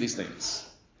 actually do these things.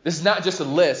 This is not just a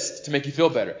list to make you feel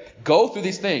better. Go through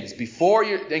these things before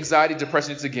your anxiety,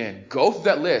 depression hits again. Go through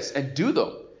that list and do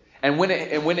them. And when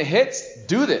it hits,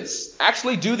 do this.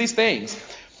 Actually do these things.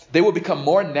 They will become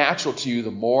more natural to you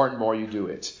the more and more you do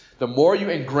it. The more you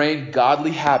ingrain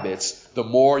godly habits, the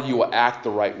more you will act the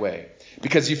right way.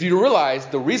 Because if you realize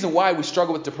the reason why we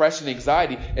struggle with depression and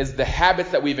anxiety is the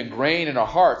habits that we've ingrained in our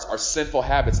hearts are sinful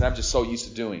habits, and I'm just so used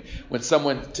to doing. When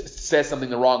someone says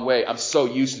something the wrong way, I'm so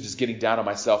used to just getting down on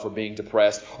myself or being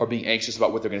depressed or being anxious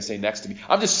about what they're going to say next to me.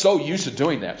 I'm just so used to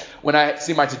doing that. When I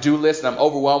see my to-do list and I'm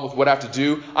overwhelmed with what I have to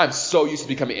do, I'm so used to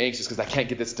becoming anxious because I can't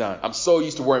get this done. I'm so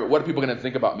used to worrying about what are people going to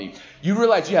think about me. You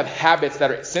realize you have habits that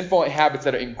are sinful habits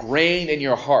that are ingrained in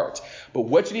your heart. But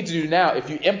what you need to do now, if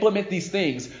you implement these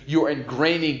things, you're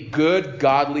ingraining good,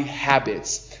 godly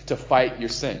habits to fight your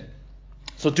sin.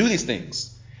 So do these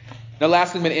things. Now,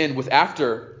 lastly, I'm going to end with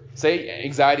after, say,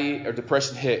 anxiety or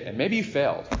depression hit, and maybe you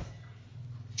failed.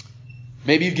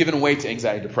 Maybe you've given way to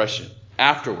anxiety, depression.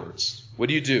 Afterwards, what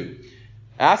do?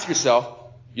 Ask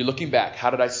yourself, you're looking back, how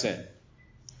did I sin?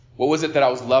 What was it that I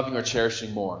was loving or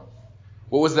cherishing more?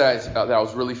 What was that I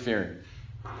was really fearing?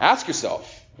 Ask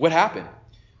yourself, what happened?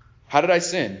 How did I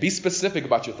sin? Be specific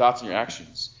about your thoughts and your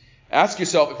actions. Ask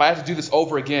yourself, if I had to do this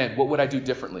over again, what would I do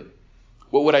differently?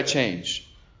 What would I change?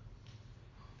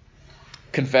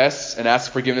 Confess and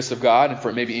ask forgiveness of God and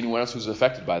for maybe anyone else who's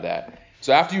affected by that.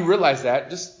 So after you realize that,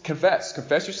 just confess.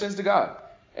 Confess your sins to God.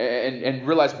 And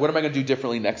realize, what am I going to do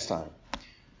differently next time?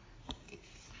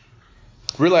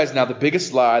 Realize now the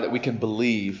biggest lie that we can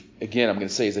believe, again, I'm going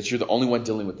to say, is that you're the only one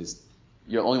dealing with this.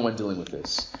 You're the only one dealing with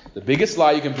this. The biggest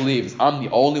lie you can believe is I'm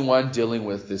the only one dealing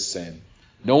with this sin.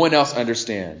 No one else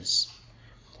understands.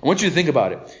 I want you to think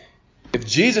about it. If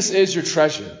Jesus is your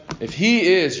treasure, if He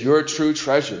is your true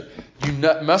treasure, you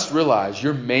must realize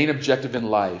your main objective in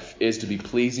life is to be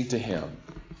pleasing to Him.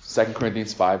 2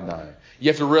 Corinthians 5:9. You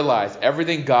have to realize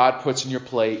everything God puts in your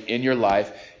plate in your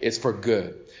life is for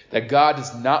good. That God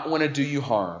does not want to do you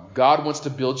harm. God wants to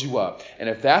build you up. And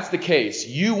if that's the case,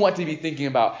 you want to be thinking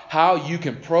about how you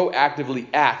can proactively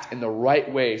act in the right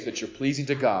ways that you're pleasing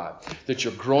to God, that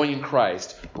you're growing in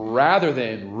Christ, rather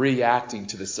than reacting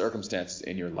to the circumstances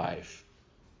in your life.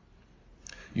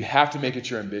 You have to make it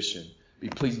your ambition. Be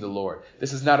pleasing to the Lord.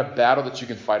 This is not a battle that you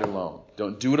can fight alone.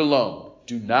 Don't do it alone.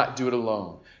 Do not do it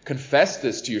alone. Confess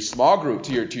this to your small group,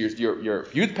 to your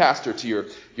youth pastor, to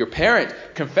your parent.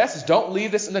 Confess this. Don't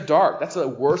leave this in the dark. That's the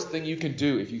worst thing you can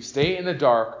do. If you stay in the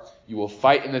dark, you will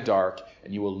fight in the dark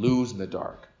and you will lose in the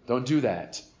dark. Don't do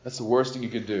that. That's the worst thing you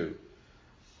can do.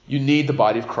 You need the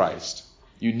body of Christ.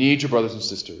 You need your brothers and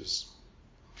sisters.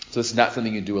 So it's not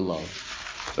something you do alone.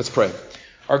 Let's pray.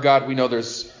 Our God, we know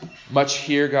there's much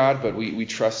here, God, but we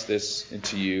trust this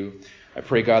into you. I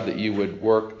pray, God, that you would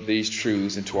work these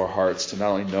truths into our hearts to not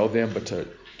only know them, but to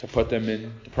put them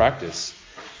into practice.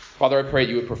 Father, I pray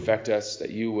you would perfect us, that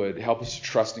you would help us to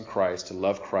trust in Christ, to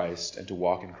love Christ, and to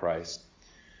walk in Christ.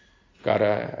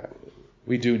 God,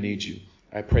 we do need you.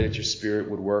 I pray that your Spirit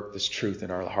would work this truth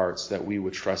in our hearts, that we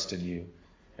would trust in you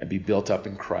and be built up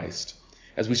in Christ.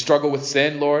 As we struggle with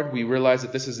sin, Lord, we realize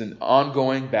that this is an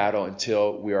ongoing battle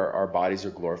until our bodies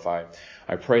are glorified.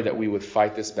 I pray that we would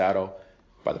fight this battle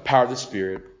by the power of the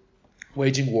Spirit,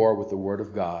 waging war with the Word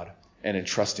of God, and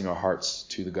entrusting our hearts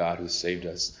to the God who has saved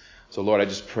us. So, Lord, I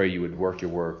just pray you would work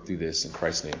your work through this in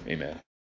Christ's name. Amen.